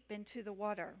deep into the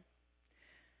water.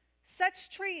 Such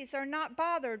trees are not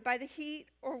bothered by the heat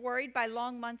or worried by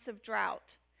long months of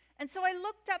drought. And so I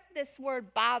looked up this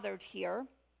word bothered here.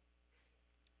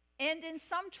 And in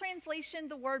some translation,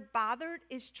 the word bothered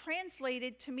is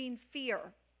translated to mean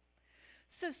fear.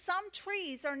 So some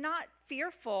trees are not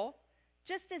fearful,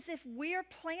 just as if we're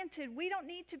planted. We don't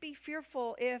need to be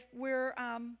fearful if we're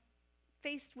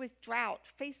faced with drought,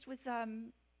 faced with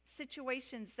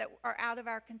situations that are out of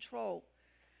our control,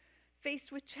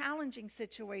 faced with challenging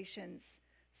situations.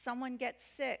 Someone gets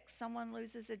sick, someone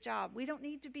loses a job. We don't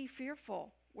need to be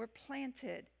fearful. We're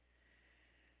planted.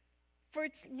 For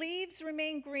its leaves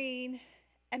remain green,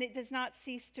 and it does not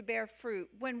cease to bear fruit.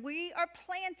 When we are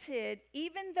planted,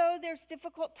 even though there's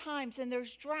difficult times and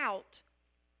there's drought,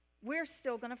 we're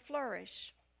still going to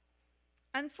flourish.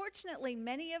 Unfortunately,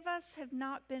 many of us have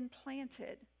not been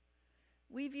planted.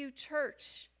 We view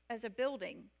church as a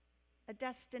building, a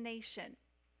destination.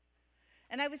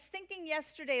 And I was thinking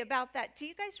yesterday about that. Do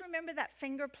you guys remember that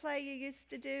finger play you used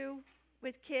to do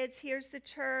with kids? Here's the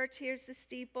church, here's the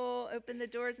steeple, open the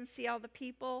doors and see all the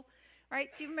people, right?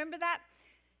 Do you remember that?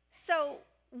 So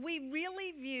we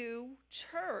really view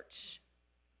church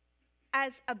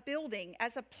as a building,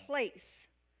 as a place.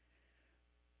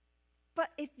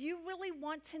 But if you really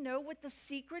want to know what the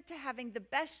secret to having the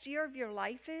best year of your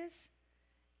life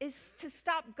is to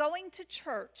stop going to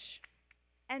church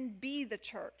and be the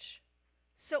church.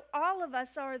 So all of us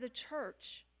are the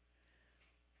church.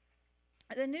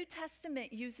 The New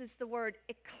Testament uses the word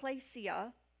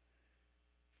ecclesia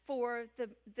for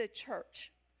the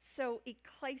church. So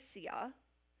ecclesia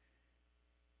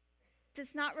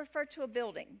does not refer to a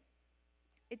building.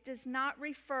 It does not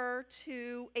refer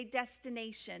to a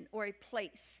destination or a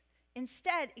place.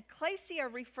 Instead, ecclesia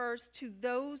refers to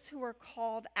those who are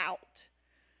called out,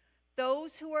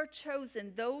 those who are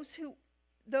chosen,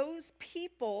 those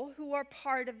people who are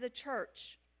part of the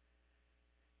church.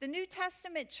 The New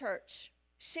Testament church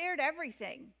shared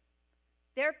everything.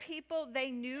 They're people,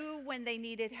 they knew when they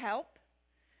needed help.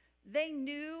 They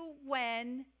knew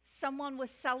when someone was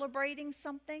celebrating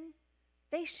something.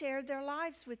 They shared their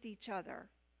lives with each other.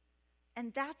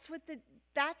 And that's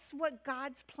what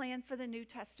God's plan for the New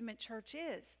Testament church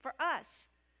is, for us,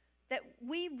 that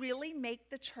we really make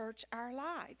the church our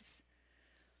lives.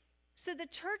 So the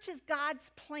church is God's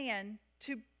plan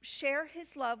to share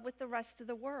his love with the rest of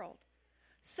the world.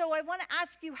 So I want to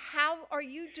ask you, how are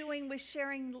you doing with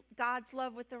sharing God's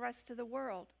love with the rest of the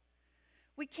world?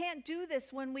 We can't do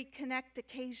this when we connect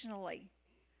occasionally,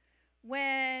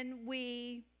 when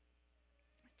we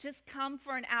just come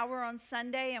for an hour on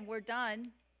Sunday and we're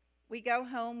done. We go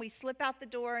home, we slip out the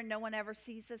door, and no one ever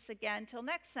sees us again till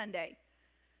next Sunday.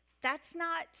 That's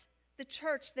not the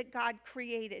church that God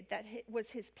created, that was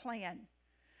his plan.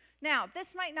 Now,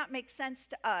 this might not make sense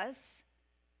to us,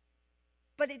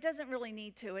 but it doesn't really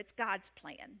need to. It's God's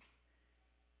plan.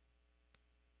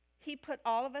 He put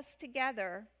all of us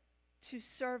together to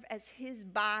serve as his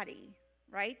body,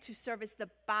 right? To serve as the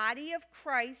body of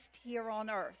Christ here on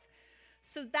earth.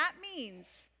 So that means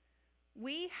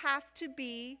we have to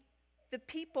be the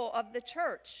people of the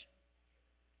church.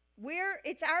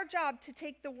 It's our job to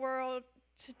take the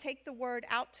to take the word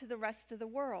out to the rest of the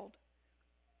world.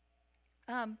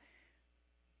 But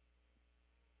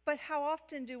how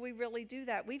often do we really do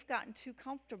that? We've gotten too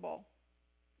comfortable.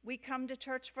 We come to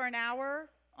church for an hour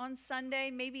on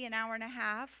Sunday, maybe an hour and a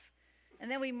half, and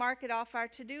then we mark it off our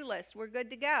to-do list. We're good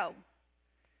to go.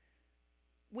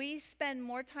 We spend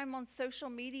more time on social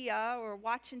media or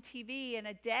watching TV in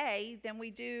a day than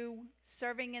we do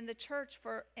serving in the church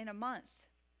in a month.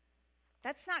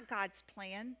 That's not God's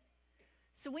plan.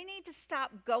 So we need to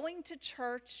stop going to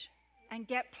church and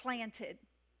get planted.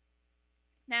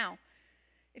 Now,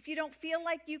 if you don't feel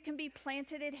like you can be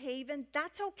planted at Haven,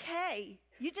 that's okay.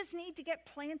 You just need to get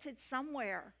planted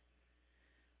somewhere.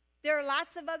 There are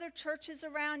lots of other churches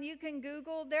around. You can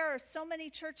Google. There are so many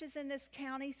churches in this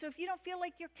county. So if you don't feel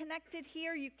like you're connected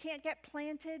here, you can't get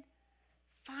planted,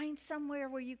 find somewhere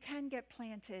where you can get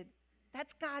planted.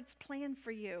 That's God's plan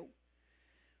for you.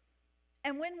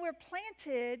 And when we're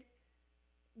planted,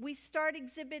 we start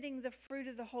exhibiting the fruit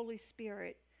of the Holy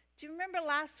Spirit. Do you remember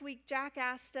last week Jack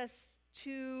asked us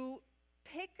to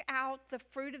pick out the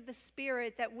fruit of the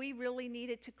Spirit that we really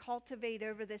needed to cultivate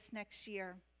over this next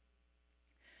year?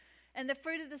 And the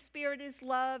fruit of the Spirit is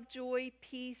love, joy,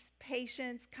 peace,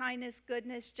 patience, kindness,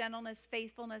 goodness, gentleness,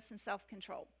 faithfulness, and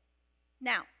self-control.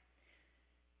 Now,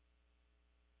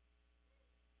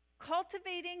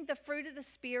 cultivating the fruit of the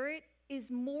Spirit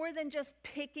is more than just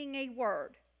picking a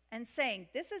word and saying,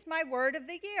 this is my word of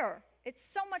the year. It's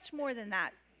so much more than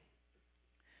that.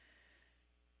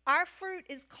 Our fruit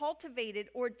is cultivated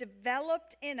or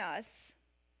developed in us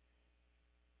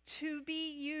to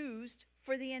be used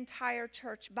for the entire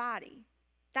church body.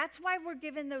 That's why we're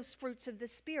given those fruits of the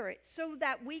Spirit, so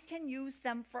that we can use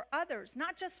them for others,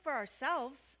 not just for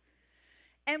ourselves.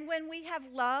 And when we have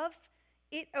love,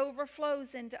 it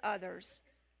overflows into others.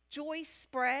 Joy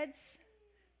spreads.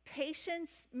 Patience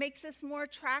makes us more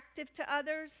attractive to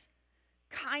others.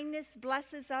 Kindness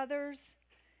blesses others.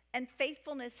 And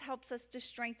faithfulness helps us to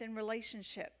strengthen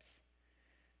relationships.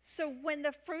 So when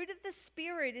the fruit of the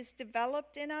Spirit is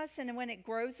developed in us and when it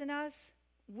grows in us,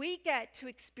 we get to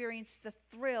experience the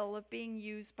thrill of being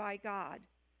used by God.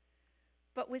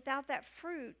 But without that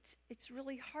fruit, it's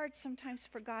really hard sometimes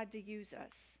for God to use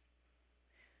us.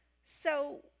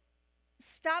 So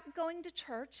stop going to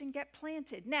church and get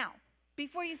planted. Now,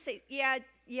 before you say, yeah,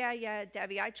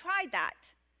 Debbie, I tried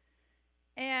that,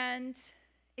 and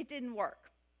it didn't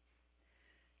work.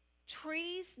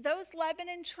 Trees, those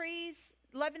Lebanon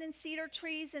cedar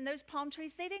trees and those palm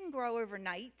trees, they didn't grow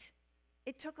overnight.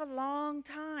 It took a long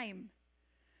time.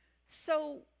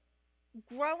 So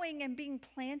growing and being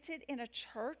planted in a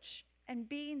church and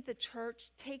being the church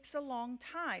takes a long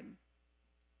time.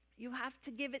 You have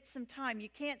to give it some time. You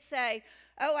can't say,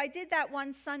 oh, I did that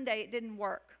one Sunday, it didn't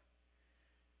work.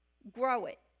 Grow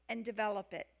it and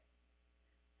develop it.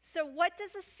 So what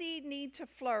does a seed need to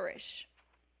flourish?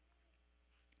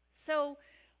 So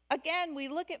again, we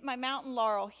look at my mountain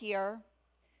laurel here,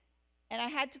 and I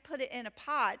had to put it in a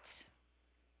pot.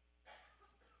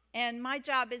 And my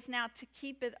job is now to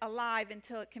keep it alive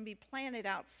until it can be planted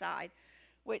outside,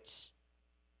 which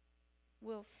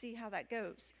we'll see how that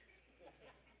goes.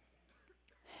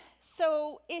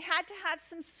 So it had to have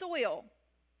some soil.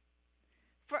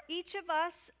 For each of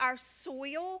us, our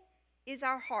soil is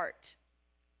our heart.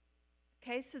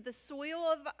 Okay, so the soil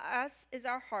of us is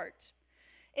our heart.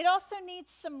 It also needs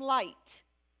some light.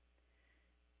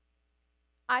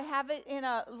 I have it in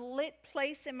a lit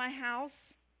place in my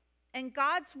house, and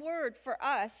God's word for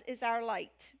us is our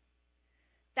light.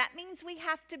 That means we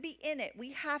have to be in it.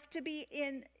 We have to be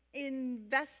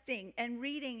investing and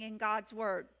reading in God's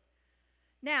word.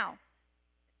 Now,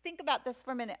 think about this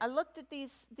for a minute. I looked at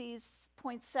these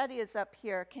poinsettias up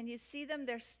here. Can you see them?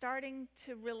 They're starting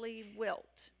to really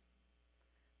wilt.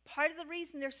 Part of the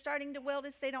reason they're starting to wilt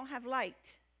is they don't have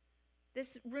light.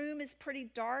 This room is pretty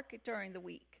dark during the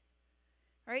week.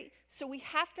 All right? So we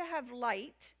have to have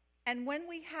light. And when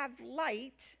we have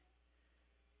light,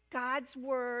 God's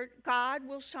word, God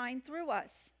will shine through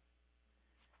us.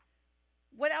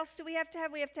 What else do we have to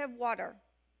have? We have to have water.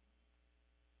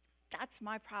 That's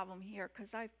my problem here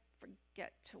because I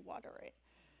forget to water it.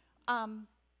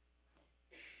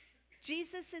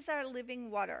 Jesus is our living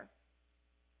water.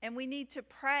 And we need to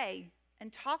pray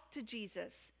and talk to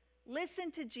Jesus, listen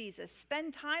to Jesus,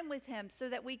 spend time with him so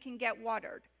that we can get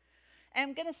watered. And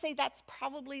I'm going to say that's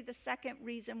probably the second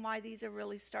reason why these are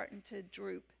really starting to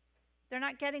droop. They're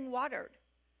not getting watered.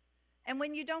 And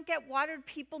when you don't get watered,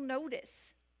 people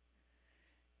notice.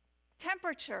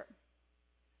 Temperature.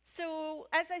 So,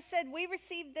 as I said, we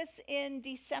received this in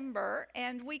December,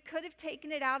 and we could have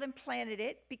taken it out and planted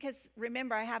it because,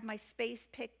 remember, I have my space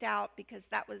picked out because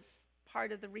that was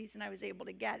part of the reason I was able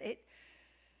to get it.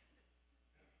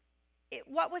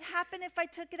 What would happen if I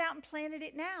took it out and planted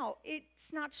it now?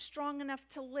 It's not strong enough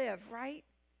to live, right?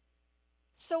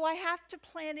 So I have to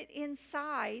plant it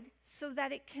inside so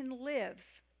that it can live.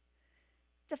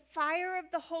 The fire of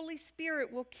the Holy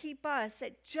Spirit will keep us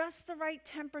at just the right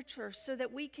temperature so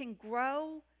that we can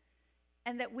grow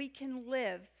and that we can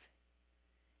live.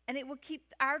 And it will keep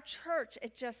our church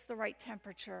at just the right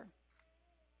temperature.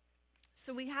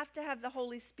 So we have to have the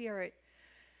Holy Spirit.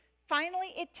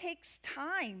 Finally, it takes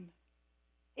time.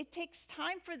 It takes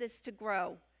time for this to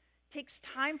grow. It takes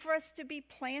time for us to be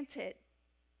planted.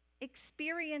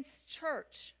 Experience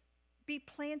church. Be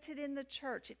planted in the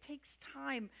church. It takes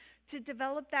time to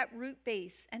develop that root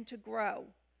base and to grow.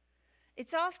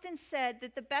 It's often said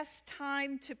that the best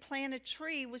time to plant a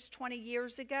tree was 20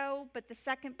 years ago, but the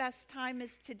second best time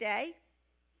is today.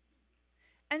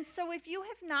 And so if you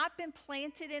have not been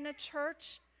planted in a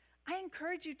church, I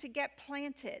encourage you to get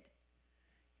planted.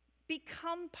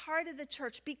 Become part of the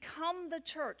church. Become the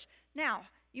church. Now,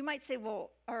 you might say,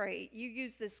 well, all right, you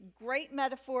use this great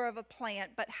metaphor of a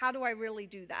plant, but how do I really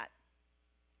do that?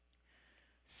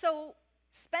 So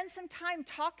spend some time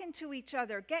talking to each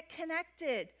other. Get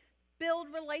connected. Build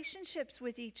relationships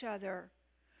with each other.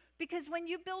 Because when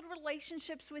you build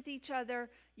relationships with each other,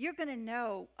 you're going to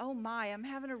know, oh my, I'm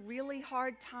having a really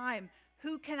hard time.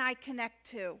 Who can I connect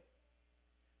to?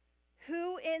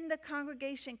 Who in the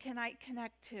congregation can I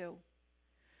connect to?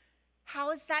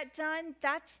 How is that done?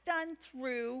 That's done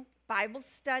through Bible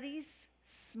studies,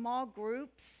 small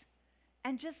groups,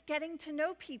 and just getting to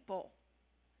know people.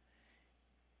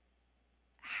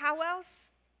 How else?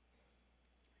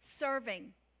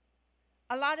 Serving.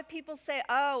 A lot of people say,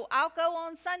 oh, I'll go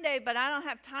on Sunday, but I don't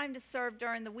have time to serve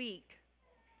during the week.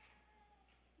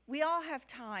 We all have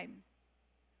time.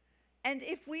 And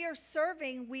if we are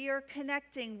serving, we are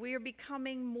connecting. We are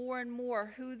becoming more and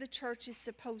more who the church is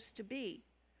supposed to be.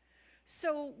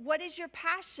 So what is your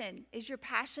passion? Is your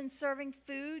passion serving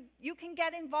food? You can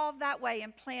get involved that way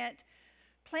and plant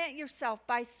yourself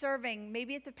by serving,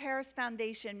 maybe at the Paris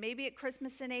Foundation, maybe at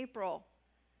Christmas in April,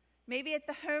 maybe at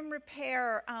the home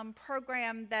repair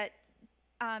program that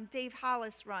Dave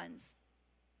Hollis runs.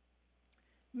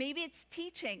 Maybe it's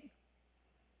teaching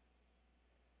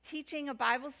a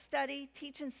Bible study,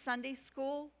 teaching Sunday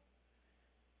school.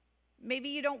 Maybe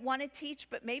you don't want to teach,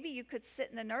 but maybe you could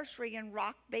sit in the nursery and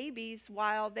rock babies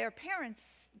while their parents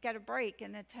get a break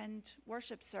and attend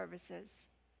worship services.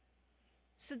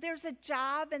 So there's a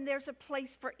job and there's a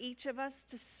place for each of us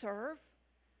to serve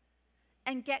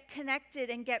and get connected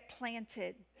and get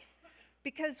planted.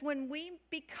 Because when we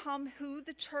become who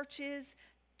the church is,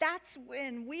 that's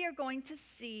when we are going to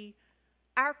see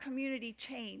our community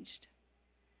changed.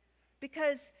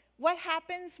 Because what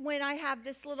happens when I have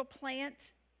this little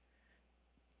plant?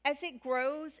 As it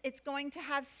grows, it's going to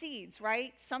have seeds,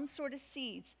 right? Some sort of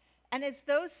seeds. And as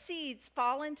those seeds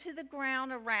fall into the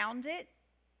ground around it,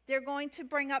 they're going to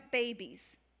bring up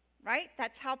babies, right?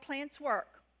 That's how plants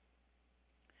work.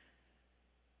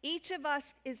 Each of us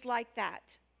is like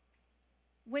that.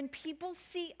 When people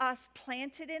see us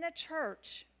planted in a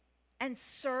church and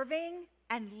serving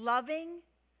and loving,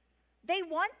 they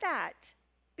want that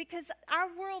because our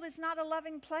world is not a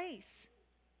loving place.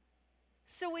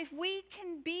 So if we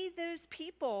can be those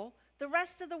people, the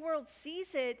rest of the world sees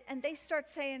it and they start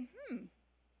saying,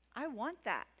 I want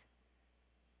that.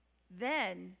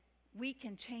 Then we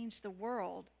can change the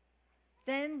world.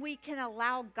 Then we can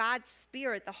allow God's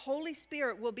Spirit, the Holy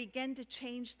Spirit, will begin to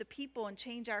change the people and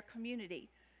change our community.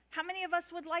 How many of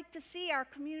us would like to see our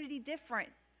community different?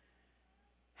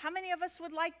 How many of us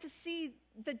would like to see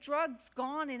the drugs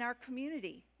gone in our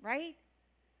community, right?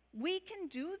 We can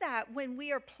do that when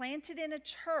we are planted in a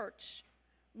church,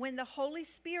 when the Holy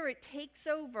Spirit takes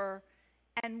over,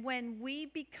 and when we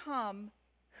become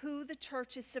who the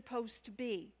church is supposed to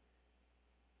be.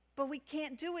 But we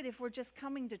can't do it if we're just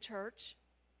coming to church,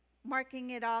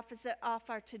 marking it off off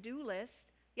our to-do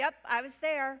list. Yep, I was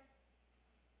there.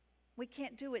 We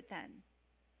can't do it then.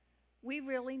 We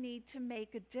really need to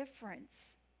make a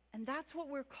difference. And that's what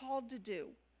we're called to do.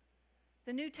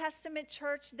 The New Testament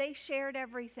church, they shared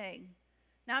everything.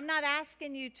 Now, I'm not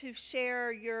asking you to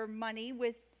share your money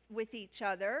with each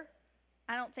other.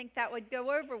 I don't think that would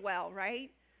go over well,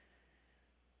 right?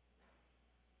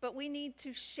 But we need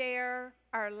to share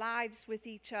our lives with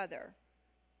each other.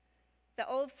 The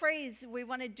old phrase, we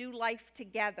want to do life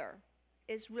together,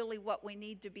 is really what we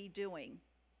need to be doing.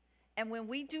 And when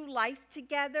we do life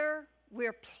together,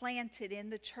 we're planted in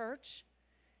the church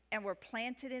and we're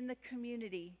planted in the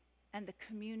community, and the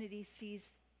community sees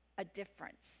a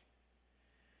difference.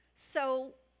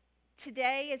 So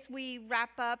today, as we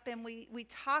wrap up and we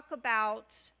talk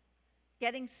about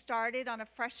getting started on a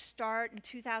fresh start in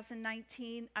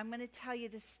 2019, I'm going to tell you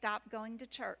to stop going to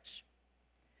church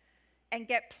and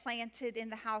get planted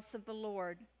in the house of the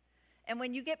Lord. And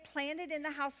when you get planted in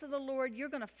the house of the Lord, you're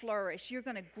going to flourish. You're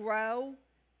going to grow.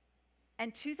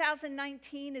 And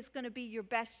 2019 is going to be your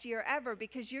best year ever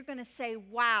because you're going to say,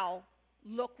 wow,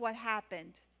 look what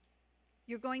happened.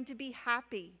 You're going to be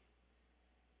happy.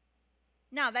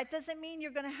 Now, that doesn't mean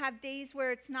you're going to have days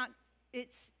where it's not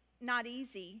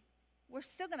easy. We're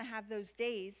still going to have those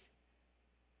days.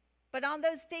 But on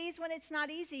those days when it's not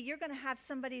easy, you're going to have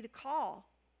somebody to call,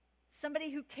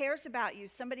 somebody who cares about you,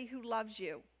 somebody who loves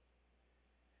you.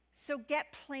 So get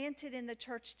planted in the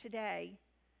church today.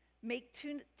 Make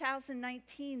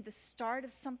 2019 the start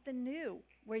of something new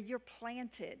where you're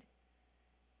planted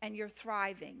and you're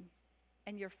thriving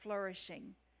and you're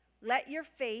flourishing. Let your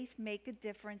faith make a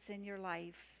difference in your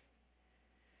life.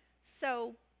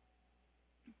 So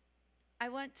I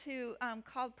want to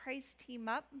call praise team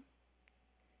up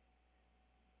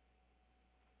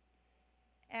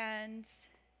and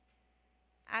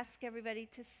ask everybody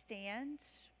to stand.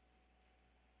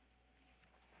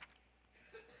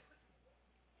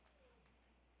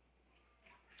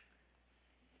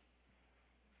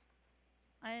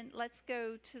 And let's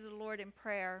go to the Lord in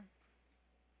prayer.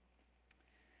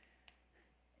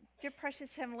 Dear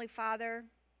precious Heavenly Father,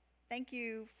 thank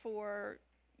you for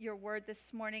your word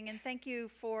this morning, and thank you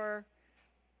for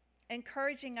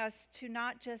encouraging us to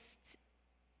not just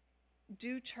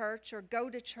do church or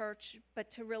go to church, but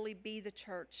to really be the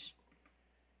church.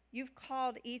 You've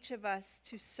called each of us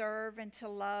to serve and to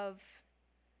love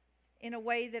in a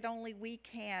way that only we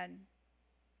can,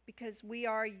 because we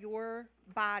are your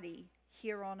body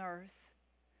here on earth.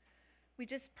 We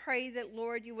just pray that,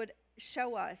 Lord, you would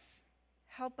show us,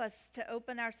 help us to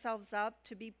open ourselves up,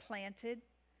 to be planted,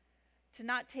 to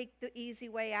not take the easy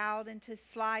way out and to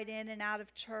slide in and out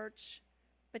of church,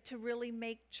 but to really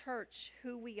make church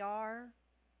who we are,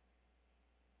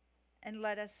 and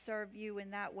let us serve you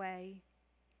in that way.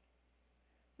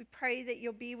 We pray that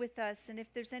you'll be with us, and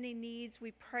if there's any needs,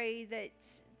 we pray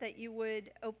that you would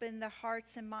open the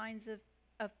hearts and minds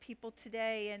of people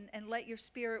today and let your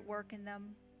Spirit work in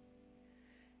them.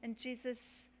 And Jesus,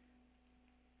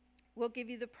 we'll give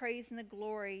you the praise and the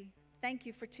glory. Thank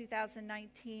you for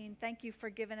 2019. Thank you for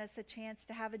giving us a chance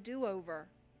to have a do-over.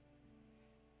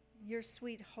 In your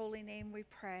sweet holy name we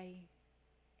pray.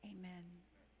 Amen.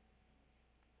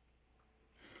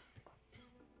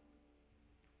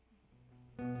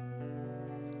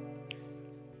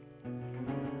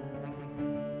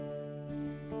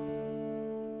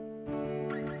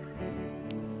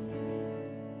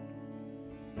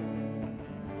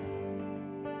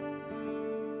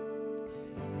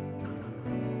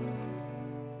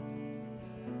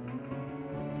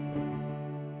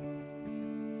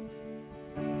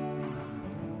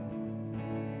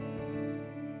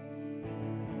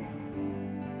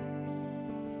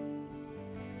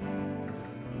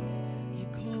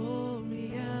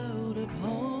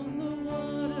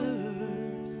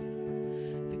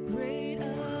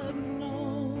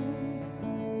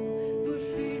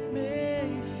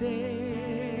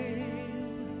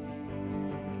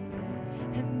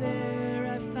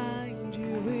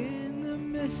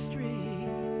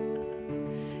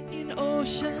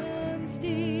 Oceans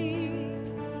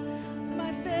deep,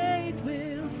 my faith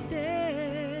will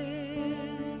stand,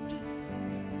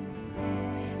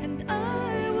 and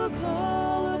I will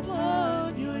call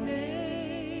upon your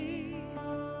name,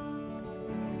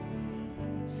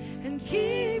 and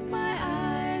keep my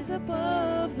eyes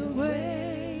above the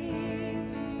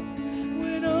waves.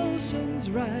 When oceans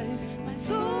rise, my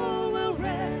soul will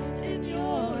rest in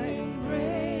your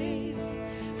embrace,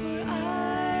 for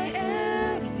I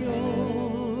am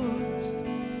yours,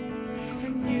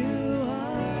 and you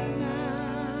are mine.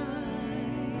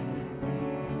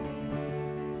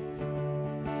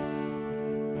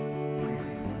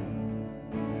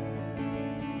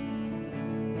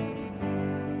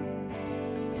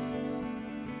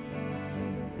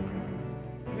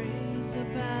 Grace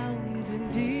abounds in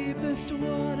deepest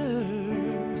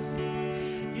waters.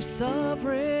 Your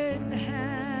sovereign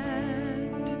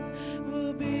hand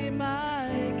will be my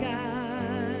guide.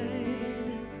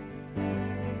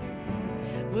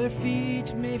 Where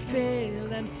feet may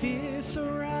fail and fear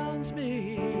surrounds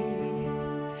me,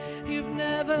 you've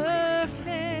never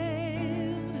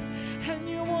failed, and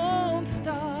you won't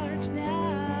start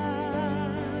now.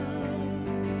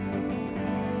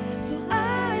 So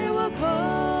I will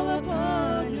call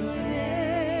upon your name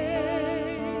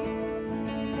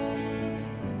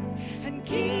and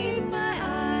keep my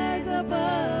eyes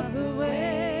above the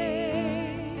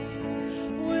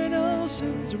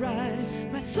waters rise,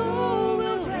 my soul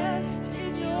will rest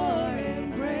in your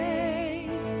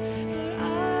embrace. For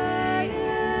I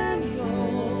am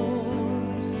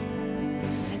yours,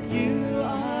 and you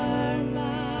are mine.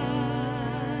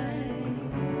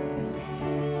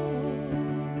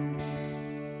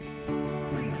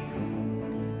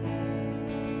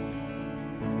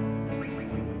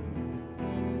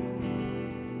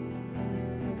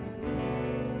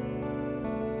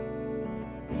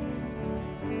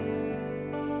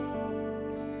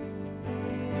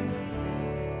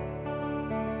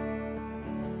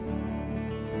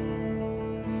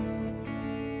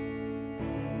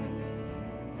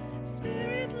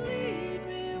 Spirit, lead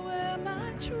me where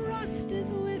my trust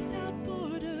is without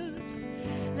borders.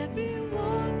 Let me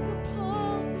walk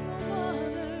upon the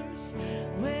waters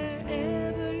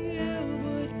wherever you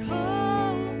would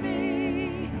call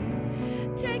me.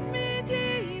 Take me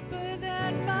deeper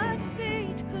than my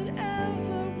feet could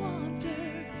ever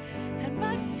wander, and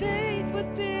my faith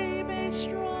would be made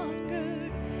stronger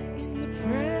in the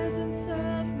presence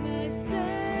of my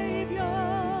Savior.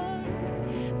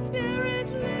 Spirit,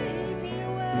 lead me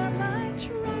where my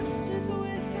trust is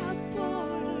without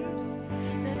borders.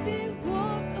 Let me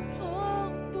walk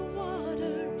upon the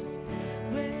waters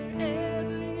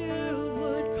wherever you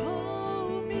would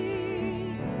call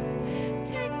me.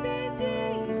 Take me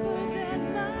deeper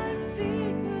than my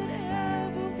feet would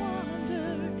ever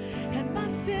wander, and my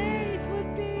faith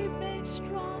would be made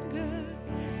stronger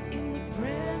in the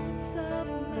presence of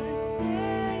my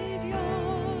Savior.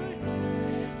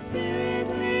 Spirit,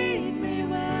 lead me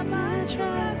where my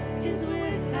trust is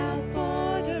without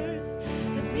borders.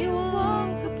 Let me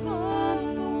walk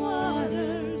upon the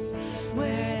waters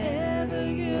wherever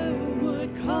you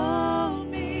would call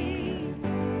me.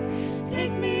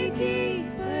 Take me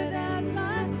deeper than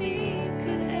my feet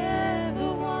could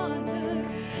ever wander,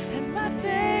 and my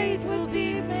faith will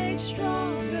be made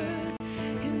stronger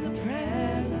in the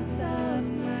presence of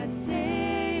my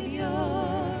Savior.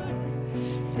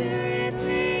 Spirit,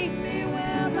 lead me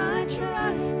where my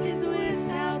trust is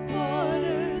without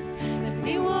borders. Let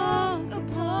me walk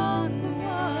upon the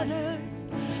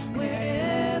waters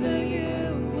wherever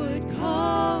you would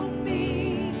call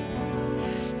me.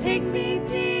 Take me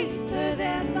deeper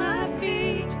than my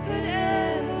feet could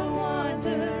ever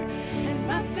wander, and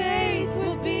my faith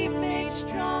will be made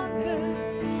stronger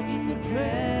in the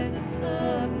presence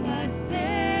of my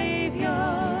Savior.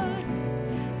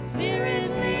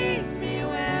 Spirit, lead me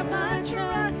where my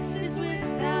trust is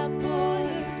without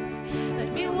borders.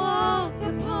 Let me walk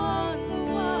upon the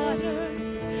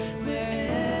waters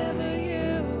wherever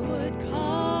you would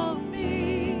call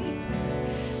me.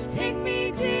 Take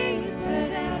me deeper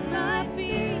than my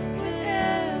feet could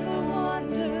ever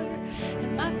wander,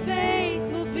 and my faith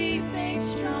will be made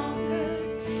stronger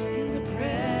in the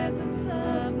presence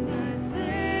of my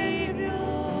Savior.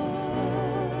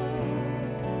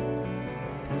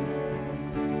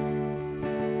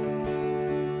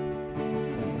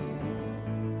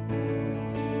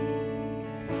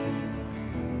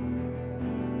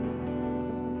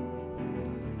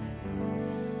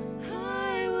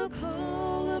 I will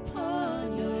call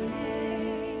upon your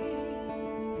name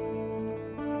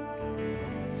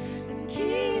and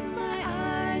keep my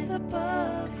eyes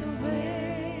above the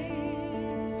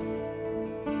waves.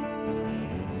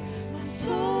 My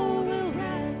soul will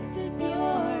rest in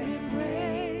your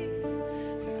embrace,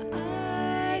 for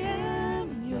I am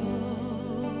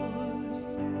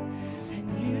yours, and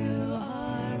you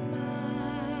are mine.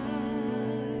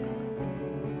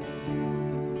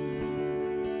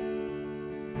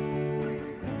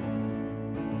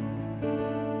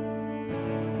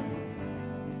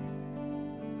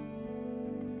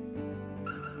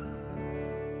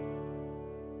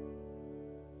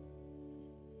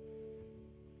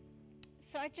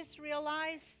 So I just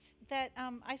realized that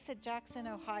I said Jackson,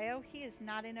 Ohio. He is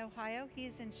not in Ohio. He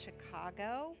is in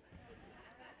Chicago.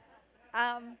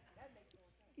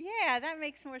 Yeah, that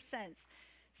makes more sense.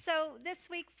 So this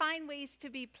week, find ways to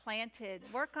be planted.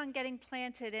 Work on getting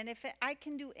planted. And if I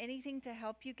can do anything to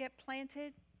help you get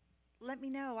planted, let me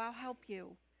know. I'll help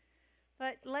you.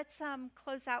 But let's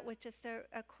close out with just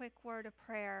a quick word of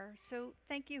prayer. So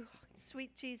thank you,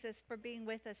 sweet Jesus, for being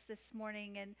with us this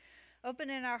morning and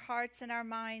opening our hearts and our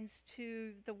minds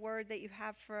to the word that you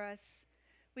have for us.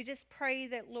 We just pray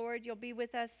that, Lord, you'll be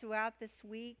with us throughout this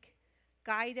week.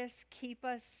 Guide us, keep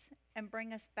us, and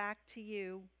bring us back to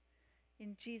you.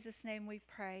 In Jesus' name we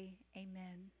pray.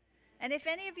 Amen. And if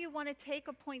any of you want to take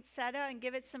a poinsettia and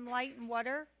give it some light and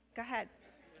water, go ahead.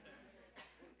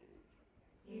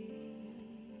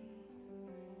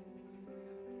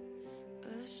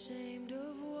 Ashamed